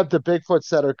then you have the Bigfoots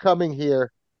that are coming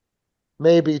here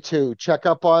maybe to check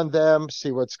up on them,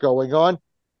 see what's going on.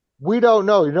 We don't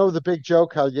know. The big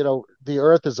joke, how, the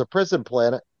Earth is a prison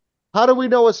planet. How do we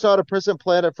know it's not a prison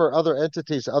planet for other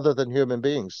entities other than human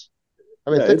beings? I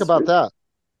mean, think about that.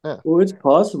 Yeah. Well, it's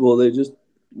possible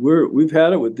we've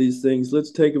had it with these things.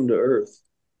 Let's take them to Earth.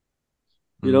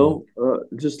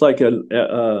 Just like what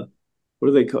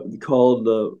are they called?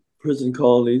 The prison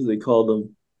colonies. They called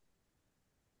them.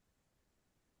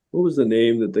 What was the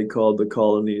name that they called the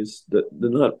colonies? They're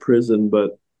not prison,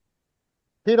 but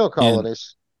penal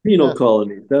colonies. Penal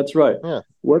colonies. That's right. Yeah.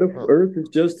 What if Earth is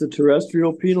just a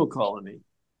terrestrial penal colony?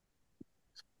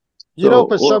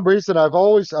 For some reason, I've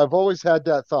always had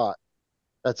that thought.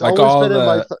 That's like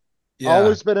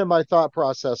always been in my thought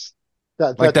process.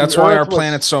 That's why our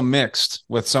planet's so mixed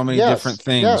with so many different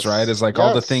things, right? Is like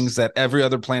all the things that every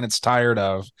other planet's tired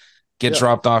of get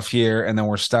dropped off here, and then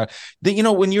we're stuck.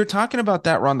 When you're talking about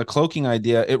that, Ron, the cloaking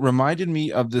idea, it reminded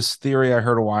me of this theory I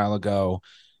heard a while ago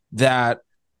that,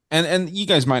 and you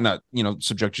guys might not,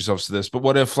 subject yourselves to this, but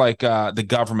what if the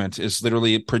government is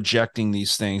literally projecting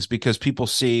these things because people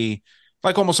see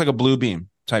almost like a blue beam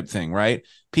type thing, right?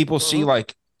 People see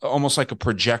almost like a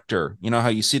projector. You know how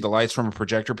you see the lights from a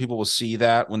projector? People will see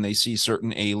that when they see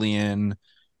certain alien,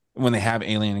 when they have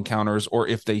alien encounters, or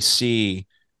if they see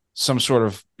some sort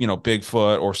of, you know,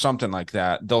 Bigfoot or something like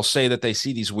that, they'll say that they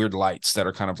see these weird lights that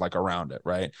are kind of like around it,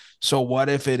 right? So what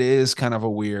if it is kind of a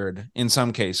weird, in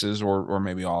some cases, or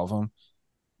maybe all of them,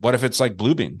 what if it's like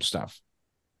blue beam stuff?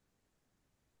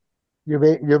 You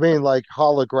mean like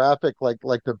holographic, like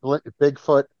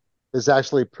Bigfoot is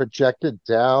actually projected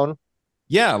down?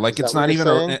 Yeah, like Is it's that what not you're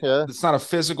even saying? Yeah. it's not a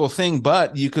physical thing,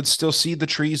 but you could still see the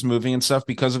trees moving and stuff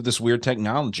because of this weird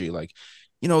technology. Like,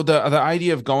 you know, the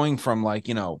idea of going from, like,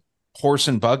 you know, horse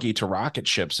and buggy to rocket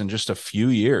ships in just a few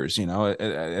years, you know,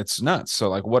 it's nuts. So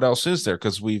like, what else is there?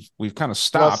 Because we've kind of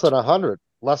stopped.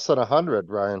 Less than 100,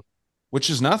 Ryan. Which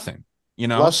is nothing, you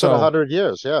know. Less than So 100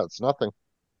 years. Yeah, it's nothing.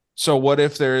 so what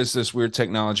if there is this weird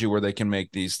technology where they can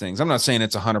make these things? I'm not saying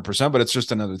it's 100%, but it's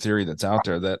just another theory that's out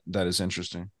there that is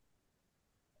interesting.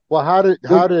 Well, how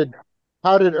did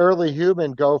early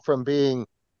human go from being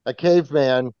a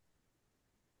caveman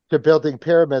to building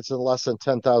pyramids in less than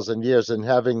 10,000 years and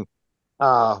having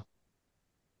uh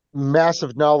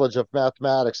massive knowledge of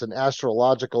mathematics and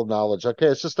astrological knowledge? Okay,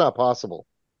 it's just not possible.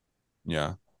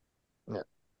 Yeah. Yeah.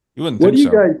 You wouldn't What think do you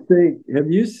so. guys think?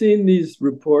 Have you seen these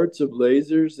reports of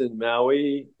lasers in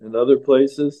Maui and other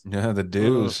places? Yeah, the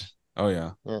dudes. Oh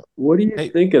yeah. What do you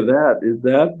think of that? Is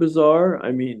that bizarre?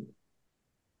 I mean,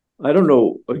 I don't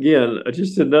know. Again,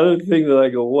 just another thing that I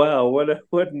go, wow,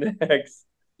 what next?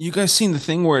 You guys seen the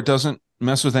thing where it doesn't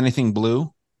mess with anything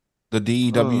blue? The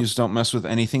DEWs don't mess with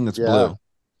anything that's blue.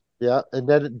 Yeah, and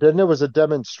then there was a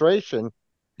demonstration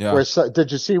Yeah. where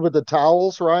did you see with the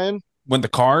towels, Ryan? When the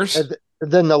cars?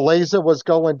 And then the laser was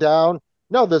going down.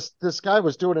 No, this guy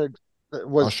was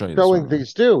showing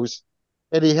these dudes,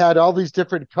 and he had all these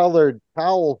different colored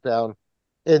towels down,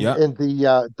 and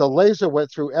the laser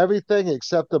went through everything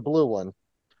except the blue one.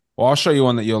 Well, I'll show you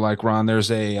one that you'll like, Ron.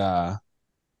 There's a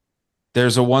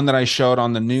one that I showed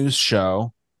on the news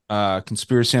show,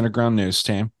 Conspiracy Underground News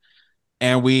Team.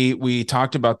 And we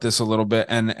talked about this a little bit,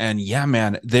 and yeah,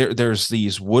 man, there's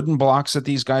these wooden blocks that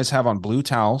these guys have on blue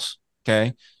towels,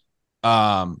 okay,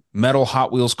 metal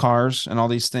Hot Wheels cars and all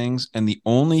these things, and the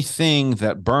only thing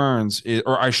that burns is,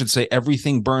 or I should say,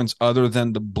 everything burns other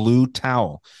than the blue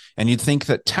towel. And you'd think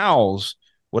that towels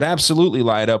would absolutely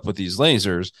light up with these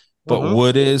lasers, but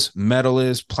wood is, metal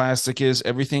is, plastic is,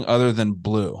 everything other than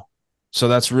blue. So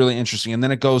that's really interesting. And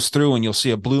then it goes through and you'll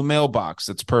see a blue mailbox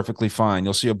that's perfectly fine.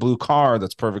 You'll see a blue car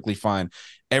that's perfectly fine.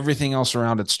 Everything else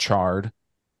around it's charred.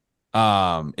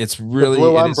 It's really the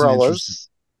blue umbrellas.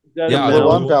 Yeah, the blue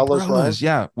umbrellas, right?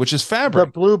 Yeah, which is fabric.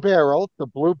 The blue barrel.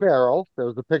 There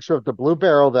was a picture of the blue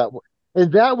barrel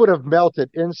and that would have melted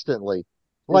instantly.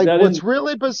 Like what's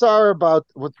really bizarre about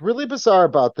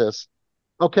this.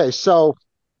 Okay, so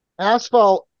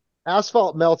asphalt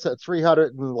melts at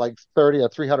 330 or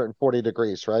 340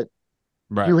 degrees, right?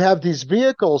 Right. You have these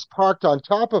vehicles parked on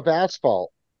top of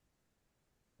asphalt,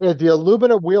 and the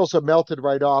aluminum wheels are melted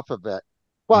right off of it,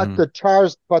 but the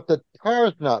tar's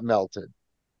not melted.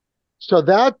 So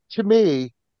that, to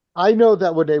me, I know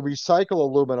that when they recycle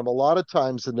aluminum, a lot of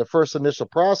times in the first initial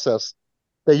process,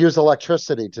 they use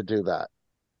electricity to do that.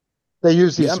 They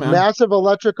use these massive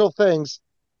electrical things,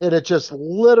 and it just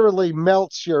literally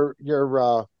melts your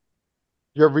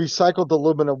recycled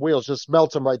aluminum wheels, just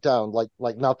melts them right down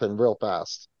like nothing, real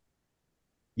fast.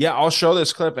 Yeah, I'll show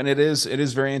this clip, and it is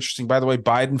very interesting. By the way,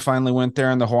 Biden finally went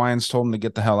there, and the Hawaiians told him to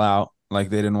get the hell out.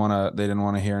 Like they didn't want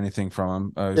to hear anything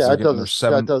from him.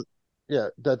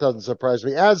 That doesn't surprise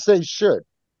me, as they should.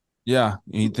 Yeah,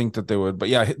 you'd think that they would, but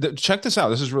yeah, check this out.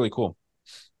 This is really cool.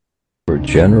 For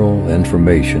general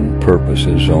information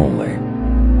purposes only.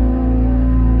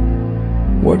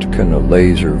 What can a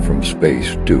laser from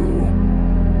space do?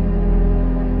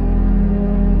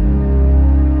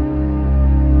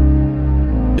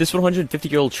 This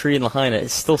 150-year-old tree in Lahaina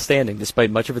is still standing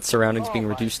despite much of its surroundings being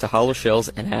reduced to hollow shells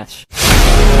and ash.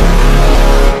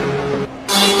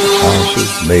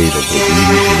 Houses made of would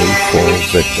easily fall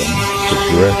victim to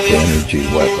direct energy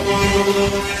weapons.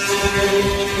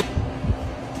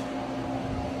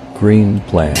 Green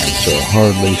plants are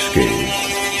hardly scathed.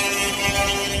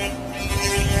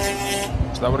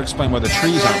 So that would explain why the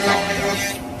trees aren't falling down.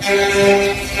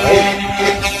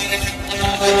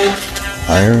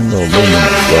 Iron,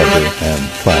 aluminum, rubber, and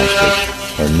plastic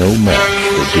are no match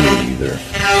for either.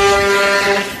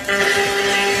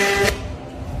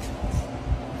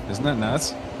 Isn't that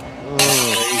nuts?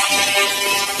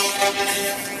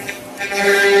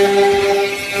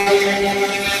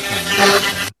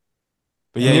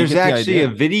 But yeah, there's actually a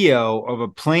video of a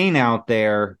plane out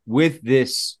there with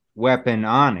this weapon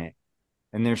on it.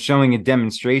 And they're showing a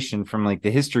demonstration from like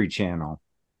the History Channel.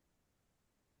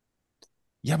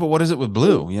 Yeah, but what is it with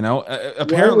blue?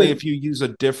 Apparently, if you use a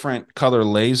different color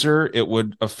laser, it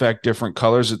would affect different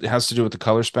colors. It has to do with the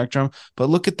color spectrum. But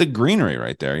look at the greenery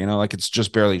right there. Like it's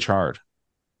just barely charred.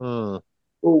 Well,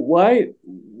 why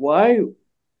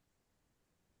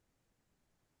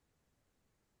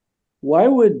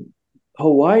would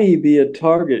Hawaii be a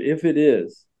target if it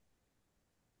is?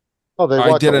 Oh,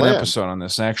 I did an episode on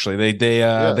this actually.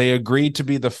 They agreed to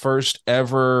be the first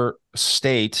ever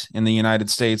state in the United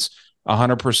States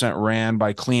 100% ran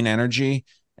by clean energy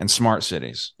and smart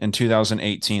cities. In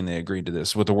 2018, they agreed to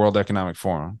this with the World Economic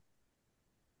Forum.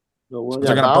 So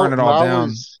they're going to burn it all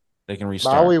down. They can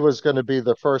restart. Maui was going to be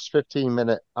the first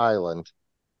 15-minute island.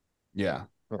 Yeah.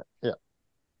 Yeah.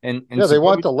 And they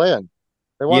want the land.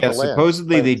 They want the land.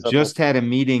 Supposedly they just had a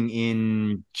meeting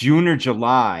in June or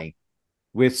July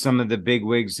with some of the big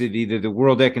wigs of either the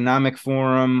World Economic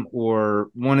Forum or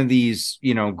one of these,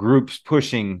 groups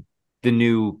pushing the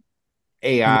new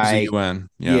AI. UN.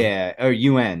 Or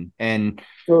UN. And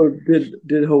so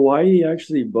did Hawaii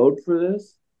actually vote for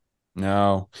this?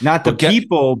 No. Not the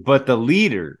people, but the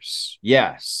leaders.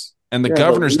 Yes. And the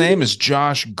governor's name is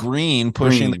Josh Green,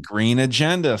 pushing the green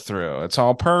agenda through. It's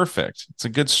all perfect. It's a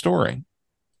good story.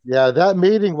 Yeah, that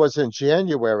meeting was in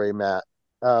January, Matt,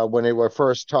 when they were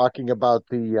first talking about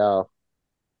the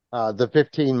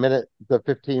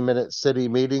 15-minute city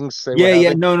meetings.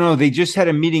 No. They just had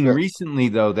a meeting recently,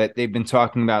 though, that they've been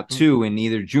talking about too, in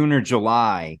either June or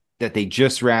July, that they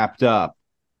just wrapped up.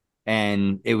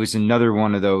 And it was another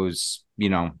one of those,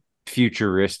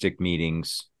 futuristic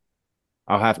meetings.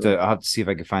 I'll have to see if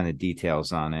I can find the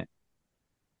details on it.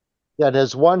 Yeah,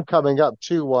 there's one coming up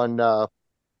too on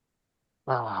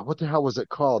what the hell was it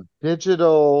called?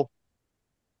 Digital.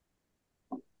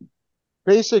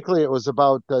 Basically, it was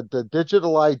about the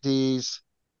digital IDs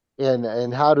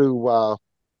and how to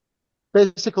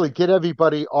basically get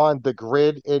everybody on the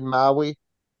grid in Maui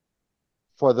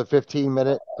for the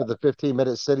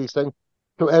 15-minute city thing,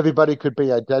 so everybody could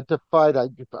be identified. I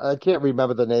can't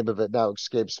remember the name of it now; it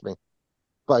escapes me.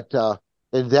 But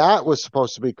and that was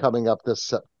supposed to be coming up this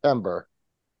September.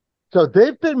 So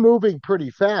they've been moving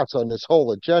pretty fast on this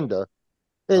whole agenda,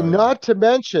 and not to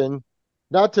mention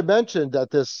that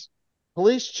this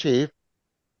police chief,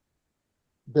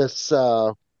 this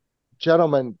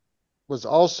gentleman, was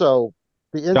also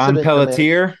the incident John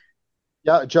Pelletier. Commander.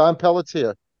 Yeah, John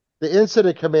Pelletier, the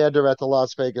incident commander at the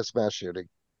Las Vegas mass shooting.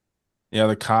 Yeah,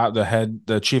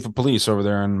 the chief of police over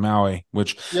there in Maui,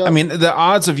 which, I mean, the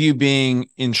odds of you being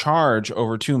in charge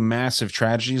over two massive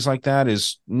tragedies like that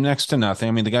is next to nothing.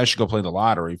 I mean, the guy should go play the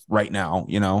lottery right now,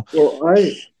 Well,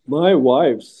 my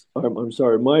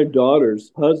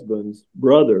daughter's husband's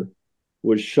brother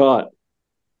was shot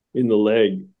in the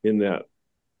leg in that.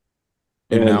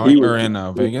 In Maui or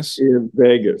in Vegas? In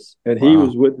Vegas. And he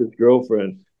was with his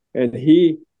girlfriend. And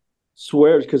he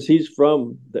swears, because he's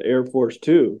from the Air Force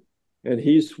too, and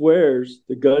he swears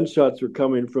the gunshots were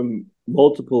coming from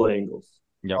multiple angles.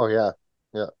 Yep. Oh, yeah.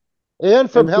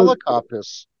 And from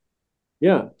helicopters.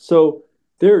 Yeah. So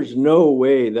there's no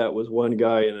way that was one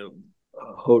guy in a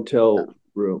hotel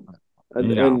room. But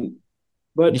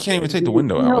you can't even take the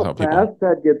window out without people. How fast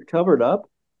that gets covered up?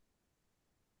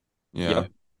 Yeah.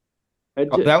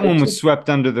 That one was swept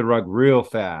under the rug real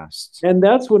fast. And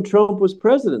that's when Trump was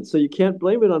president, so you can't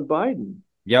blame it on Biden.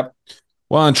 Yep.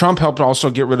 Well, and Trump helped also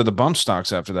get rid of the bump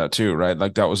stocks after that too, right?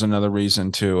 Like that was another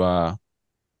reason to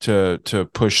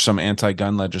push some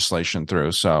anti-gun legislation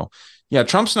through. So, yeah,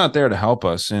 Trump's not there to help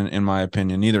us, in my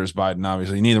opinion. Neither is Biden,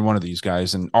 obviously. Neither one of these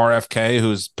guys. And RFK,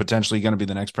 who's potentially going to be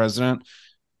the next president,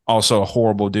 also a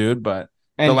horrible dude. But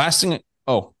the last thing,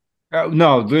 no,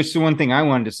 there's the one thing I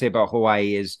wanted to say about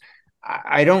Hawaii is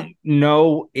I don't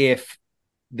know if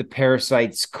the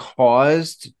parasites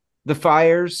caused the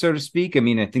fires, so to speak. I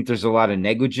mean, I think there's a lot of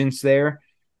negligence there,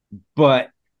 but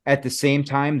at the same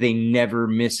time, they never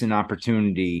miss an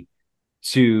opportunity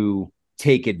to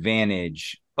take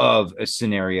advantage of a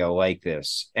scenario like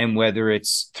this. And whether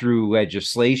it's through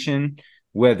legislation,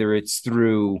 whether it's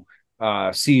through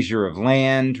seizure of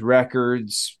land,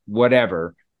 records,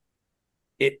 whatever,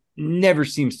 it never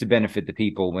seems to benefit the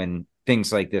people when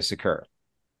things like this occur.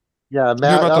 Yeah,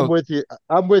 Matt, I'm with you.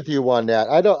 I'm with you on that.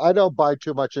 I don't buy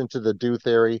too much into the dew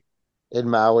theory in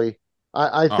Maui.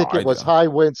 I think it was high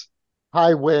winds,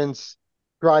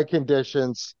 dry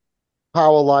conditions,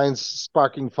 power lines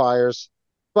sparking fires.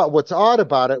 But what's odd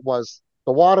about it was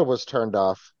the water was turned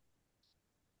off.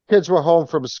 Kids were home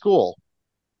from school.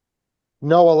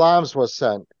 No alarms were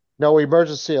sent. No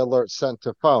emergency alerts sent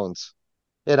to phones.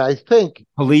 And I think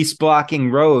police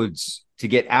blocking roads to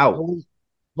get out.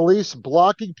 police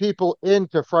blocking people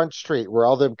into Front Street where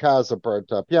all them cars are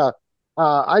burnt up. Yeah.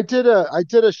 I did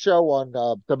a show on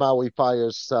the Maui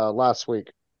fires last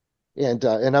week, and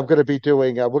I'm going to be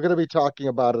doing we're going to be talking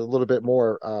about it a little bit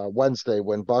more Wednesday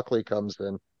when Buckley comes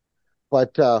in.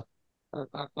 But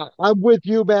I'm with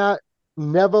you, Matt.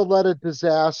 Never let a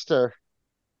disaster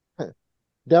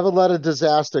never let a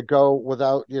disaster go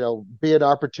without, be an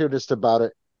opportunist about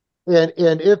it. And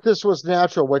if this was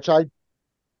natural,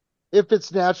 if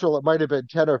it's natural, it might have been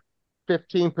 10 or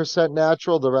 15%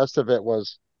 natural. The rest of it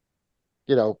was,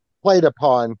 played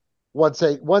upon. Once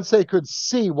they could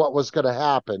see what was going to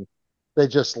happen, they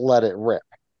just let it rip,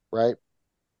 right?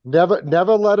 Never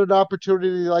let an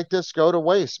opportunity like this go to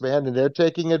waste, man. And they're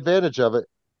taking advantage of it.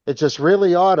 It's just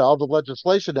really odd, all the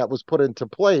legislation that was put into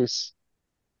place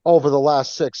over the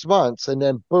last 6 months, and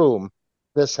then boom,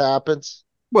 this happens.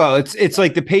 Well, it's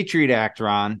like the Patriot Act,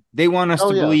 Ron. They want us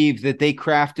to believe that they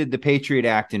crafted the Patriot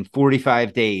Act in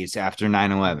 45 days after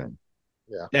 9/11.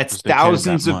 Yeah. That's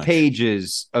thousands of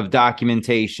pages of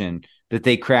documentation that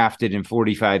they crafted in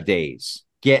 45 days.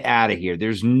 Get out of here.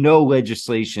 There's no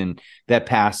legislation that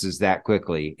passes that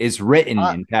quickly. It's written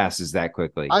and passes that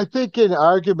quickly. I think an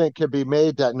argument can be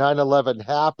made that 9/11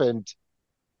 happened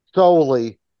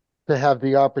solely to have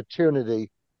the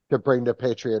opportunity to bring the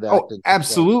Patriot Act.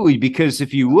 Absolutely, because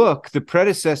if you look, the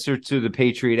predecessor to the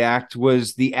Patriot Act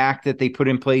was the act that they put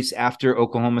in place after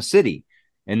Oklahoma City,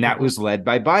 and that was led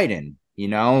by Biden.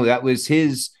 That was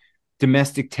his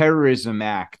domestic terrorism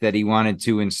act that he wanted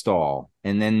to install.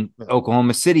 And then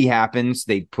Oklahoma City happens,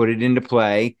 they put it into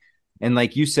play. And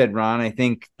like you said, Ron, I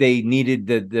think they needed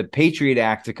the Patriot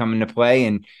Act to come into play.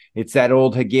 And it's that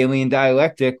old Hegelian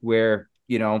dialectic where,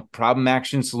 problem,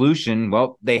 action, solution.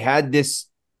 Well, they had this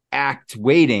act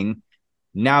waiting.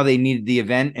 Now they needed the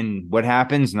event. And what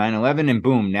happens? 9/11, and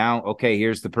boom. Now, okay,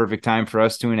 here's the perfect time for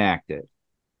us to enact it.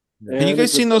 Have you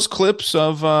guys seen those clips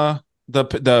of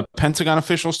the Pentagon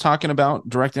officials talking about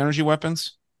direct energy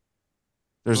weapons?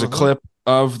 There's a clip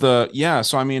of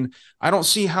so I mean, I don't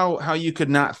see how you could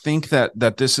not think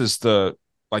that this is the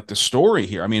story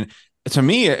here. I mean, to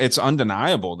me, it's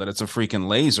undeniable that it's a freaking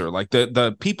laser. Like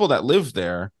the people that live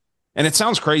there, and it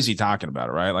sounds crazy talking about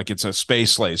it, right? Like it's a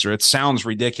space laser. It sounds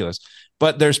ridiculous.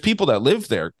 But there's people that live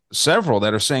there, several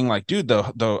that are saying like, dude,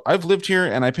 the I've lived here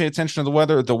and I pay attention to the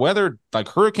weather. The weather, like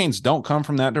hurricanes don't come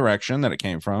from that direction that it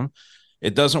came from.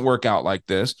 It doesn't work out like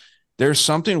this. There's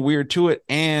something weird to it.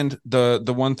 And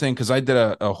the one thing, because I did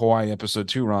a Hawaii episode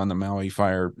too, Ron, the Maui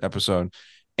fire episode.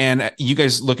 And you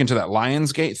guys look into that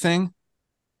Lionsgate thing.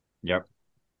 Yep.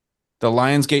 The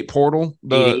Lionsgate portal.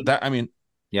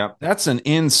 Yep. That's an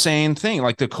insane thing.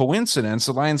 Like the coincidence,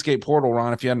 the Lionsgate portal,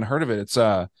 Ron, if you hadn't heard of it,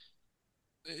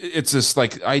 it's this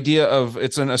like idea of,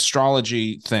 it's an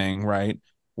astrology thing, right?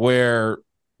 Where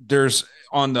there's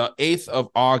on the 8th of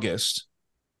August,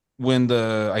 when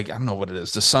I don't know what it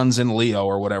is, the sun's in Leo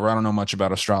or whatever. I don't know much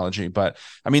about astrology, but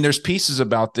I mean, there's pieces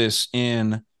about this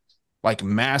in like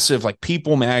massive, like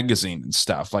People magazine and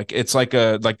stuff. Like it's like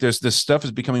there's this stuff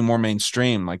is becoming more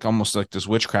mainstream, like almost like this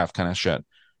witchcraft kind of shit.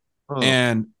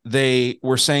 And they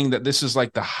were saying that this is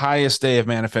like the highest day of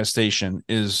manifestation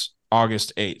is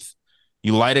August 8th.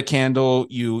 You light a candle,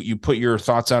 you put your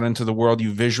thoughts out into the world,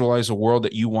 you visualize a world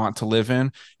that you want to live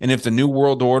in. And if the New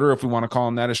World Order, if we want to call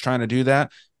them that, is trying to do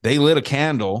that, they lit a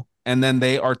candle and then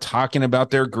they are talking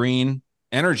about their green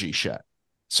energy shit.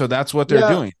 So that's what they're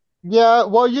doing. Yeah.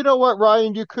 Well, you know what,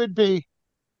 Ryan, you could be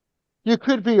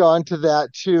onto that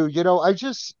too.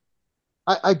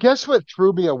 I guess what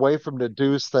threw me away from the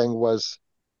Deuce thing was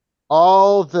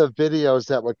all the videos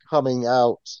that were coming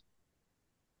out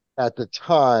at the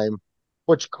time,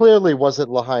 which clearly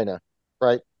wasn't Lahaina,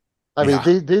 right? I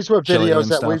mean, these were videos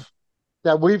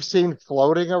that we've seen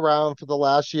floating around for the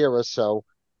last year or so.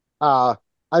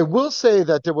 I will say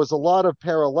that there was a lot of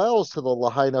parallels to the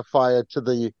Lahaina fire to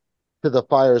the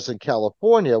fires in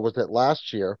California. Was it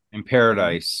last year? In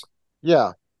Paradise.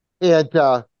 Yeah. And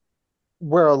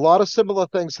where a lot of similar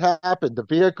things happened. The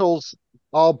vehicles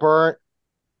all burnt,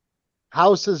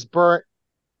 houses burnt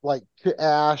like to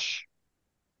ash,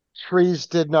 trees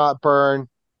did not burn,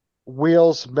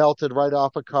 wheels melted right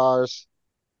off of cars,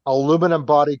 aluminum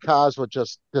body cars were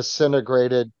just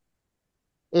disintegrated.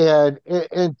 And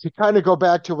to kind of go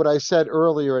back to what I said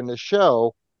earlier in the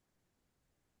show,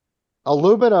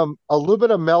 aluminum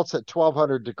melts at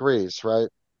 1200 degrees, right?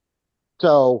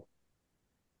 So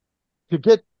to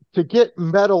get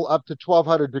metal up to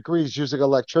 1200 degrees using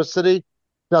electricity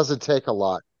doesn't take a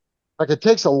lot. Like it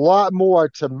takes a lot more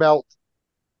to melt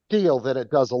steel than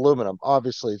it does aluminum.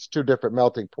 Obviously, it's two different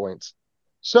melting points.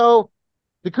 So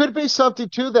there could be something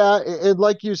to that. And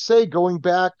like you say, going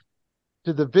back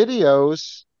to the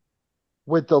videos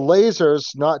with the lasers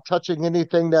not touching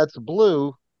anything that's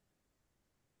blue.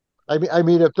 I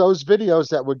mean, if those videos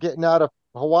that were getting out of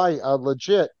Hawaii are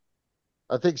legit,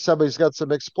 I think somebody's got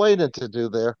some explaining to do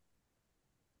there.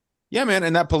 Yeah, man.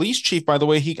 And that police chief, by the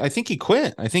way, I think he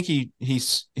quit. I think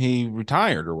he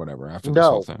retired or whatever after this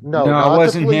whole thing. No, it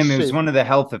wasn't him. It was one of the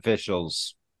health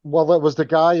officials. Well, it was the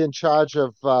guy in charge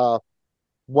of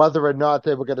whether or not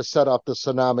they were going to set off the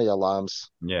tsunami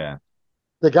alarms. Yeah.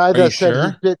 The guy that said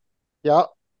sure? he did. Yeah.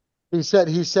 He said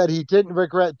he didn't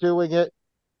regret doing it.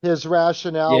 His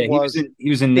rationale was he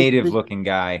was a native looking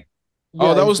guy.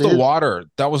 Yeah, that was the water.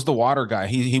 That was the water guy.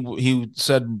 He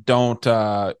said, "Don't.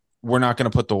 We're not going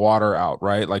to put the water out,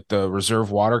 right? Like the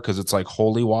reserve water, because it's like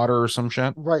holy water or some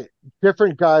shit." Right.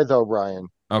 Different guy though, Ryan.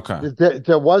 Okay.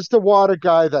 There was the water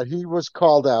guy that he was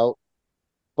called out,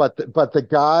 but the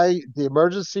guy, the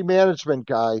emergency management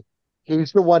guy,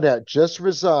 he's the one that just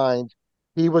resigned.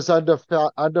 He was under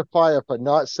fire for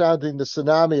not sounding the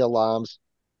tsunami alarms.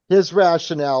 His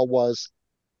rationale was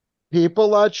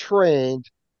people are trained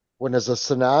when there's a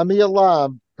tsunami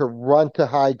alarm to run to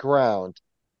high ground.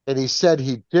 And he said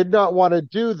he did not want to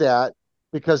do that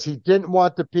because he didn't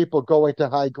want the people going to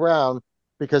high ground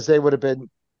because they would have been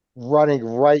running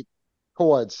right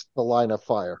towards the line of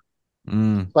fire.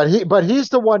 But he's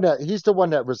the one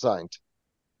that resigned.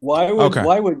 Why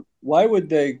would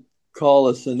they call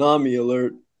a tsunami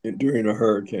alert during a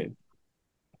hurricane?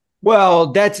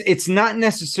 Well, it's not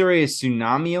necessarily a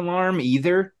tsunami alarm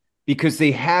either, because they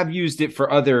have used it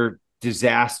for other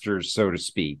disasters, so to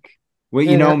speak. Well,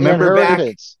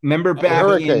 remember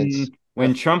back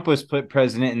when Trump was put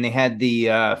president and they had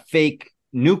the fake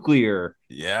nuclear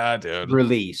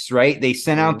release, right? They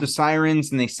sent out the sirens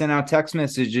and they sent out text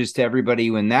messages to everybody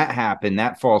when that happened,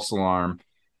 that false alarm.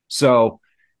 So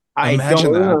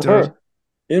Imagine that,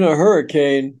 in a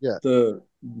hurricane,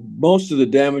 most of the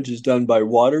damage is done by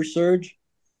water surge.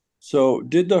 So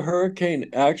did the hurricane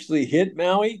actually hit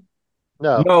Maui?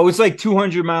 No, it was like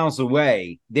 200 miles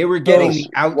away. They were getting the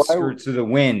outskirts of the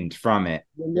wind from it.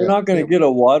 You're not going to get a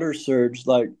water surge,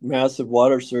 like massive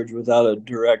water surge, without a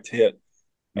direct hit.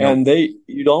 Nope. And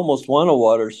you'd almost want a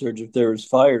water surge if there was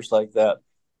fires like that.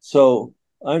 So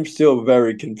I'm still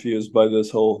very confused by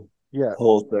this whole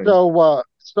thing.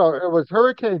 So it was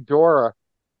Hurricane Dora.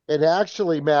 And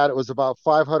actually, Matt, it was about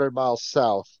 500 miles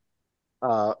south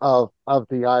of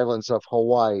the islands of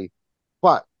Hawaii.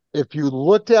 But if you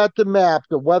looked at the map,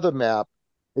 the weather map,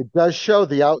 it does show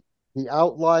the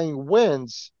outlying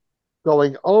winds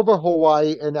going over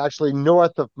Hawaii and actually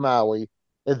north of Maui.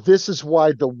 And this is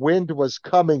why the wind was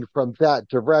coming from that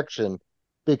direction,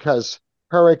 because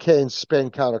hurricanes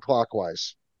spin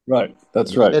counterclockwise. Right,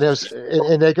 that's right.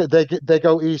 And they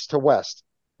go east to west.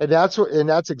 And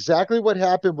that's exactly what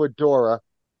happened with Dora.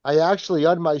 I actually,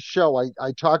 on my show,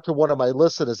 I talked to one of my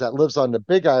listeners that lives on the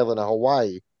Big Island of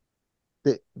Hawaii.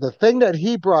 The thing that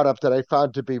he brought up that I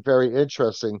found to be very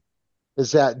interesting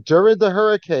is that during the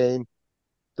hurricane,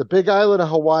 the Big Island of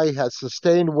Hawaii has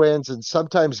sustained winds and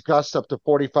sometimes gusts up to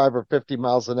 45 or 50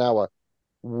 miles an hour.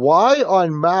 Why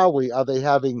on Maui are they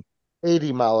having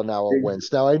 80-mile-an-hour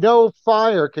winds? Now, I know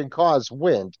fire can cause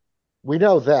wind. We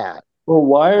know that. Well,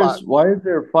 why is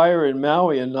there fire in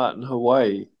Maui and not in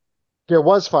Hawaii? There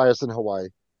was fires in Hawaii.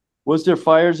 Was there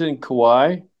fires in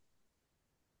Kauai?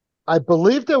 I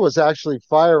believe there was actually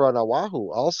fire on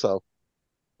Oahu also,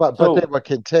 but they were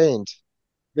contained.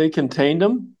 They contained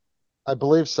them? I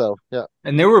believe so, yeah.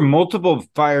 And there were multiple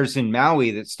fires in Maui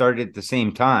that started at the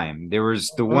same time. There was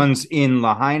the ones in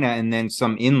Lahaina and then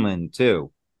some inland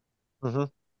too. Mm-hmm.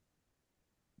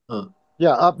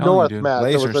 Yeah, up north, Matt.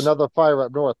 Lasers. There was another fire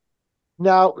up north.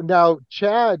 Now,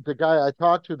 Chad, the guy I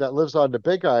talked to that lives on the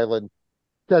Big Island,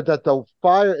 said that the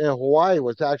fire in Hawaii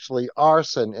was actually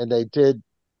arson, and they did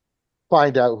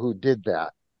find out who did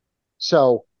that.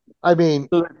 So, I mean,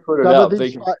 some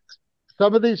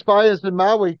of these fires in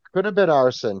Maui could have been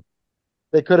arson.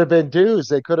 They could have been dews.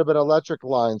 They could have been electric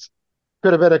lines.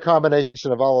 Could have been a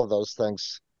combination of all of those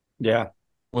things. Yeah.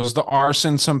 Was the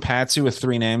arson some patsy with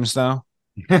 3 names, though?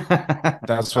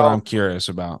 That's what I'm curious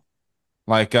about.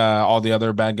 Like all the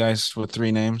other bad guys with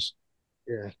 3 names?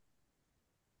 Yeah.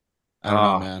 I don't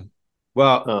know, man.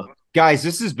 Well, guys,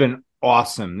 this has been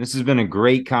awesome. This has been a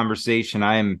great conversation.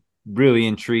 I am really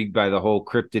intrigued by the whole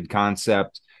cryptid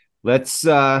concept. Let's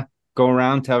go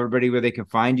around, tell everybody where they can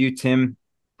find you. Tim,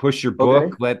 push your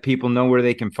book, let people know where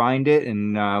they can find it,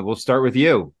 and we'll start with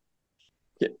you.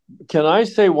 Can I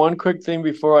say one quick thing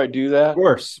before I do that? Of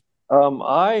course.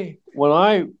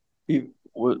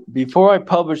 Before I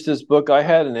published this book, I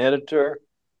had an editor,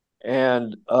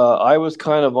 and I was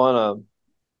kind of on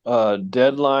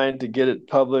deadline to get it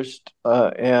published,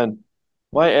 and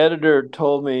my editor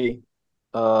told me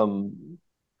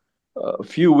a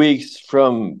few weeks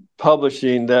from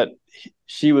publishing that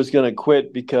she was going to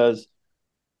quit because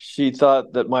she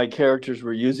thought that my characters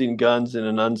were using guns in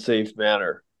an unsafe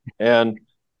manner. And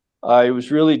I was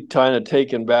really kind of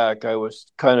taken back. I was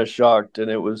kind of shocked,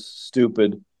 and it was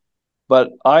stupid.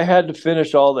 But I had to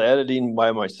finish all the editing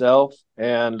by myself,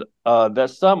 and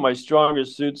that's not my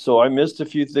strongest suit. So I missed a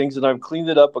few things, and I've cleaned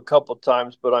it up a couple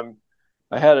times. But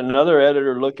I had another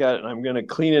editor look at it, and I'm going to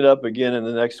clean it up again in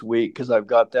the next week because I've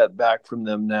got that back from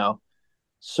them now.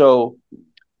 So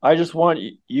I just want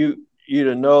you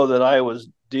to know that I was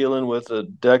dealing with a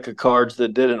deck of cards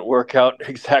that didn't work out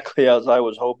exactly as I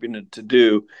was hoping it to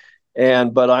do.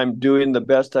 But I'm doing the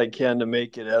best I can to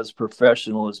make it as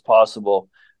professional as possible.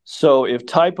 So if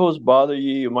typos bother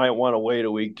you, you might want to wait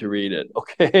a week to read it,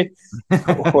 okay?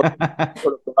 or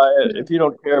buy it. If you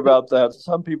don't care about that,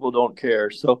 some people don't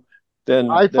care. So then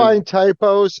find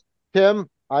typos, Tim.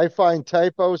 I find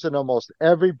typos in almost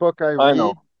every book I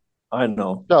read. I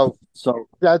know. So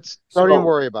don't even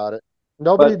worry about it.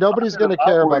 Nobody's going to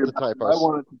care about the typos. I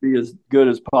want it to be as good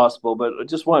as possible, but I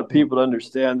just want people to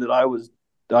understand that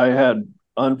I had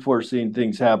unforeseen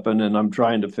things happen, and I'm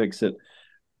trying to fix it.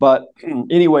 But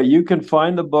anyway, you can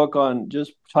find the book on,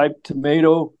 just type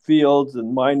Tomato Fields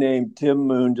and my name, Tim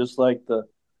Moon, just like the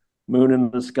moon in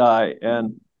the sky,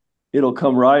 and it'll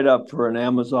come right up for an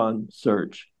Amazon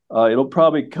search. It'll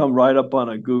probably come right up on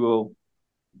a Google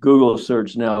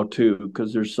search now too,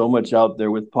 because there's so much out there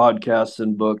with podcasts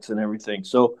and books and everything.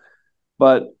 So,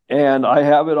 and I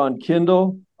have it on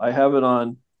Kindle. I have it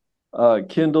on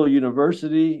Kindle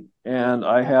University, and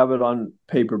I have it on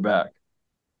paperback.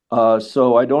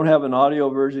 So I don't have an audio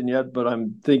version yet, but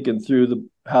I'm thinking through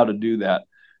how to do that.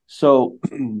 So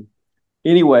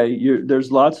anyway,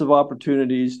 there's lots of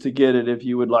opportunities to get it if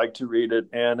you would like to read it,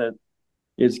 and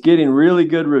it's getting really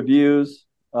good reviews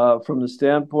from the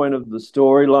standpoint of the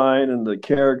storyline and the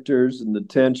characters and the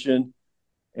tension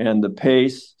and the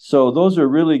pace. So those are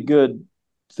really good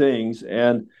things,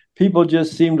 and people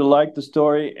just seem to like the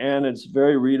story, and it's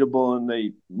very readable,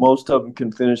 and most of them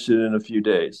can finish it in a few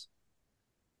days,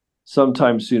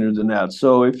 sometimes sooner than that.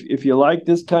 So if you like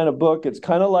this kind of book, it's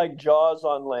kind of like Jaws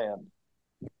on land.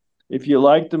 If you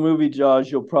like the movie Jaws,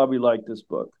 you'll probably like this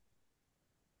book.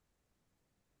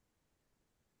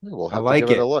 We'll have to give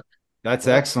it a look. That's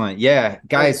excellent. Yeah,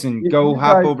 guys, and go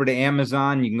hop over to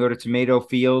Amazon. You can go to Tomato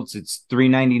Fields. It's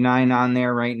 $3.99 on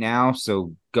there right now,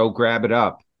 so go grab it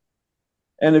up.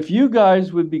 And if you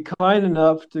guys would be kind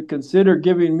enough to consider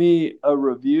giving me a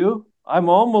review, I'm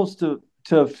almost to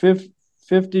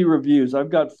 50 reviews.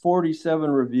 I've got 47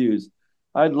 reviews.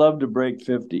 I'd love to break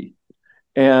 50.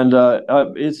 And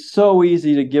it's so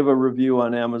easy to give a review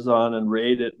on Amazon and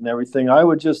rate it and everything. I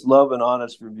would just love an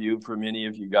honest review from any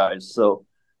of you guys. So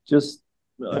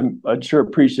I'd sure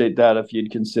appreciate that if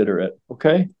you'd consider it.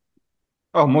 Okay?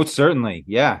 Oh, most certainly.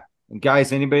 Yeah. And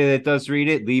guys, anybody that does read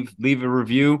it, leave a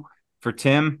review for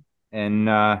Tim. And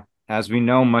as we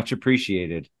know, much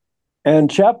appreciated.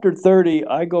 And chapter 30,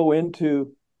 I go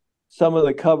into some of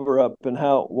the cover up and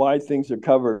why things are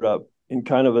covered up in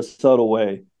kind of a subtle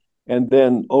way, and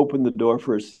then open the door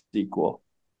for a sequel.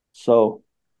 So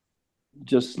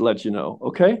just to let you know.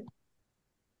 Okay?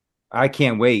 I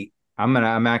can't wait.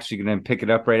 I'm actually gonna pick it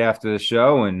up right after the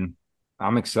show, and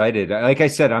I'm excited. Like I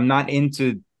said, I'm not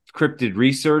into cryptid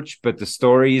research, but the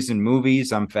stories and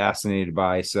movies I'm fascinated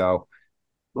by. So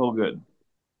good.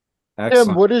 Excellent.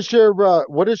 Tim, what is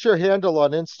your handle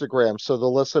on Instagram so the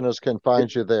listeners can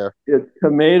find you there? It's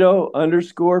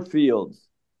Tomato_Fields.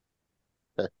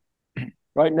 Okay.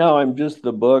 Right now I'm just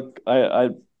the book.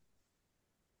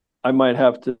 I might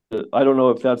have to, I don't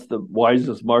know if that's the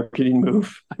wisest marketing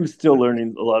move. I'm still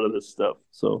learning a lot of this stuff.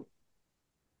 So.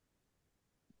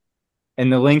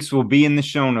 And the links will be in the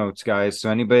show notes, guys. So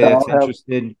anybody that's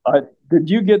interested. Did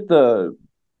you get the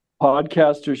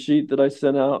podcaster sheet that I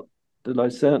sent out? Did I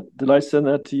send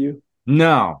that to you?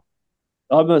 No.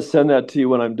 I'm going to send that to you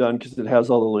when I'm done because it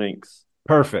has all the links.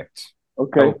 Perfect.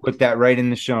 Okay. I'll put that right in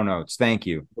the show notes. Thank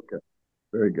you. Okay.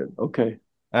 Very good. Okay.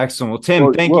 Excellent. Well,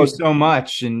 Tim, thank you so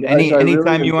much. And anytime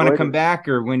really you want to come back,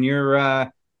 or when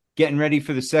you're getting ready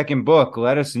for the second book,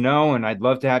 let us know, and I'd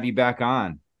love to have you back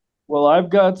on. Well, I've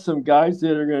got some guys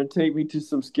that are going to take me to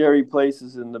some scary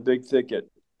places in the big thicket.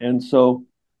 And so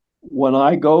when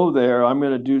I go there, I'm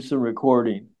going to do some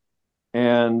recording,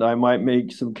 and I might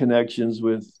make some connections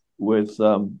with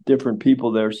different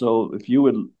people there. So if you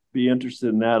would be interested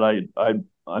in that,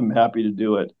 I'm happy to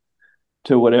do it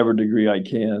to whatever degree I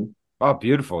can. Oh,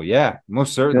 beautiful. Yeah,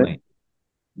 most certainly. Okay.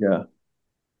 Yeah.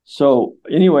 So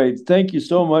anyway, thank you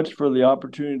so much for the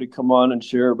opportunity to come on and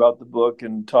share about the book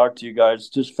and talk to you guys.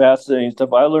 Just fascinating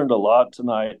stuff. I learned a lot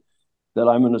tonight that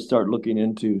I'm going to start looking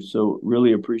into. So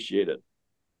really appreciate it.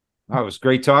 Oh, it was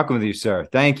great talking with you, sir.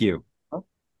 Thank you.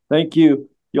 Thank you.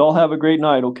 Y'all have a great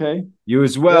night, okay? You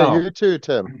as well. Yeah, you too,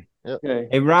 Tim. Yep. Okay.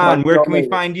 Hey, Ron, Talk where y'all can we later.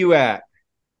 find you at?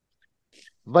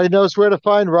 Everybody knows where to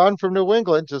find Ron from New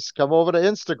England. Just come over to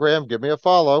Instagram, give me a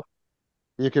follow.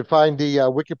 You can find the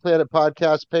Wiki Planet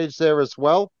podcast page there as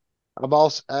well. I'm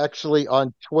also actually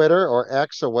on Twitter or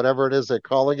X or whatever it is they're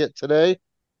calling it today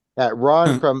at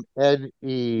Ron from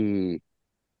NE.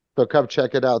 So come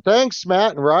check it out. Thanks,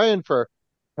 Matt and Ryan, for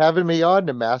having me on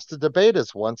the Master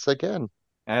Debaters once again.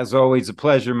 As always, a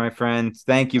pleasure, my friend.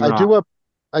 Thank you, Ron.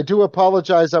 I do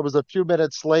apologize. I was a few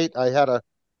minutes late. I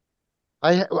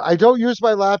don't use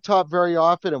my laptop very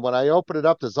often, and when I open it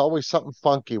up, there's always something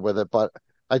funky with it. But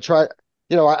I try,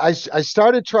 I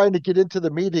started trying to get into the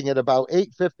meeting at about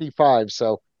 8:55,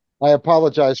 so I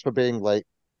apologize for being late.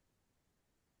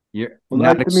 You're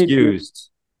not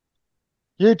excused.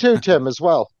 You too, Tim, as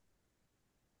well.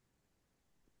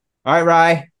 All right,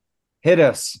 Rye, hit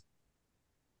us.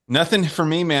 Nothing for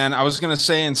me, man. I was going to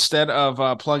say, instead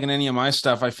of plugging any of my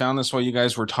stuff, I found this while you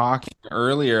guys were talking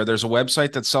earlier. There's a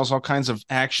website that sells all kinds of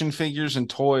action figures and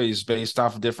toys based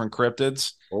off of different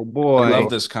cryptids. Oh, boy. I love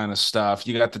this kind of stuff.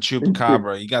 You got the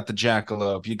Chupacabra. You got the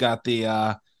Jackalope. You got the,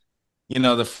 the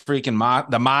freaking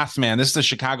the Mothman. This is the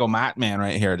Chicago Mothman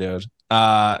right here, dude.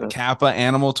 Kappa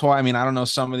animal toy. I mean, I don't know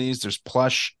some of these. There's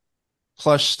plush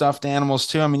stuffed animals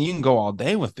too. I mean, you can go all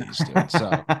day with these, dude.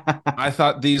 So I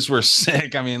thought these were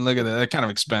sick. I mean, look at that. They're kind of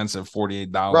expensive,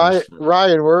 $48.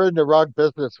 Ryan, we're in the wrong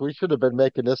business. We should have been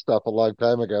making this stuff a long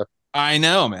time ago. I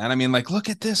know, man. I mean, like, look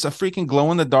at this, a freaking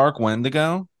glow-in-the-dark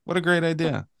Wendigo. What a great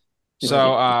idea.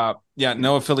 So,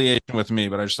 no affiliation with me,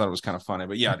 but I just thought it was kind of funny.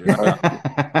 But yeah, dude.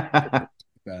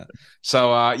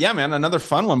 So, man, another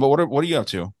fun one. But what are you up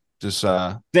to? Just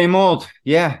same old.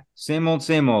 Yeah, same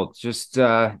old. Just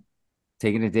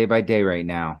taking it day by day right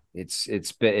now.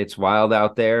 It's wild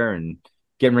out there, and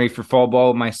getting ready for fall ball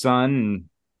with my son and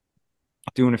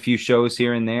doing a few shows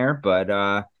here and there.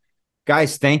 But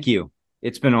guys, thank you.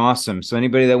 It's been awesome. So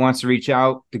anybody that wants to reach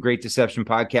out, the Great Deception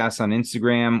Podcast on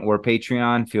Instagram or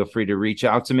Patreon, feel free to reach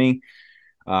out to me.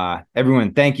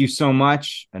 Everyone, thank you so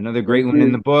much. Another great one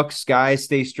in the books. Guys,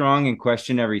 stay strong and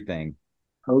question everything.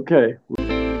 Okay.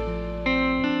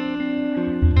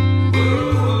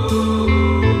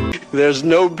 There's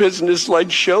no business like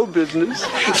show business.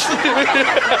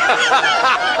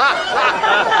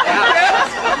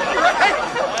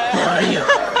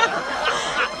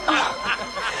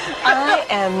 I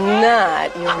am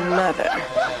not your mother.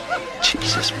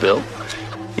 Jesus, Bill,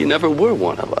 you never were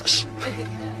one of us.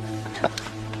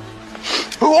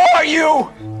 Who are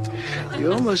you?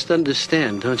 You almost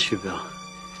understand, don't you, Bill?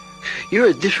 You're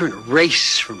a different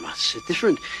race from us, a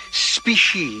different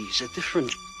species, a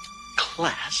different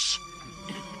class.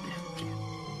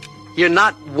 You're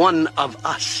not one of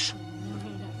us.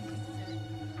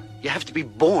 You have to be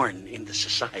born into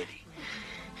society.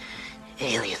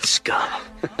 Alien scum.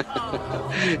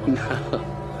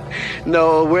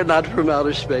 No, we're not from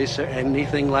outer space or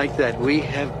anything like that. We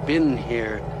have been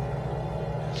here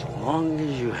as long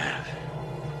as you have.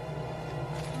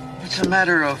 It's a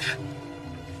matter of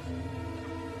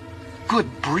good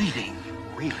breeding,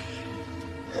 really.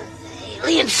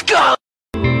 Alien scum!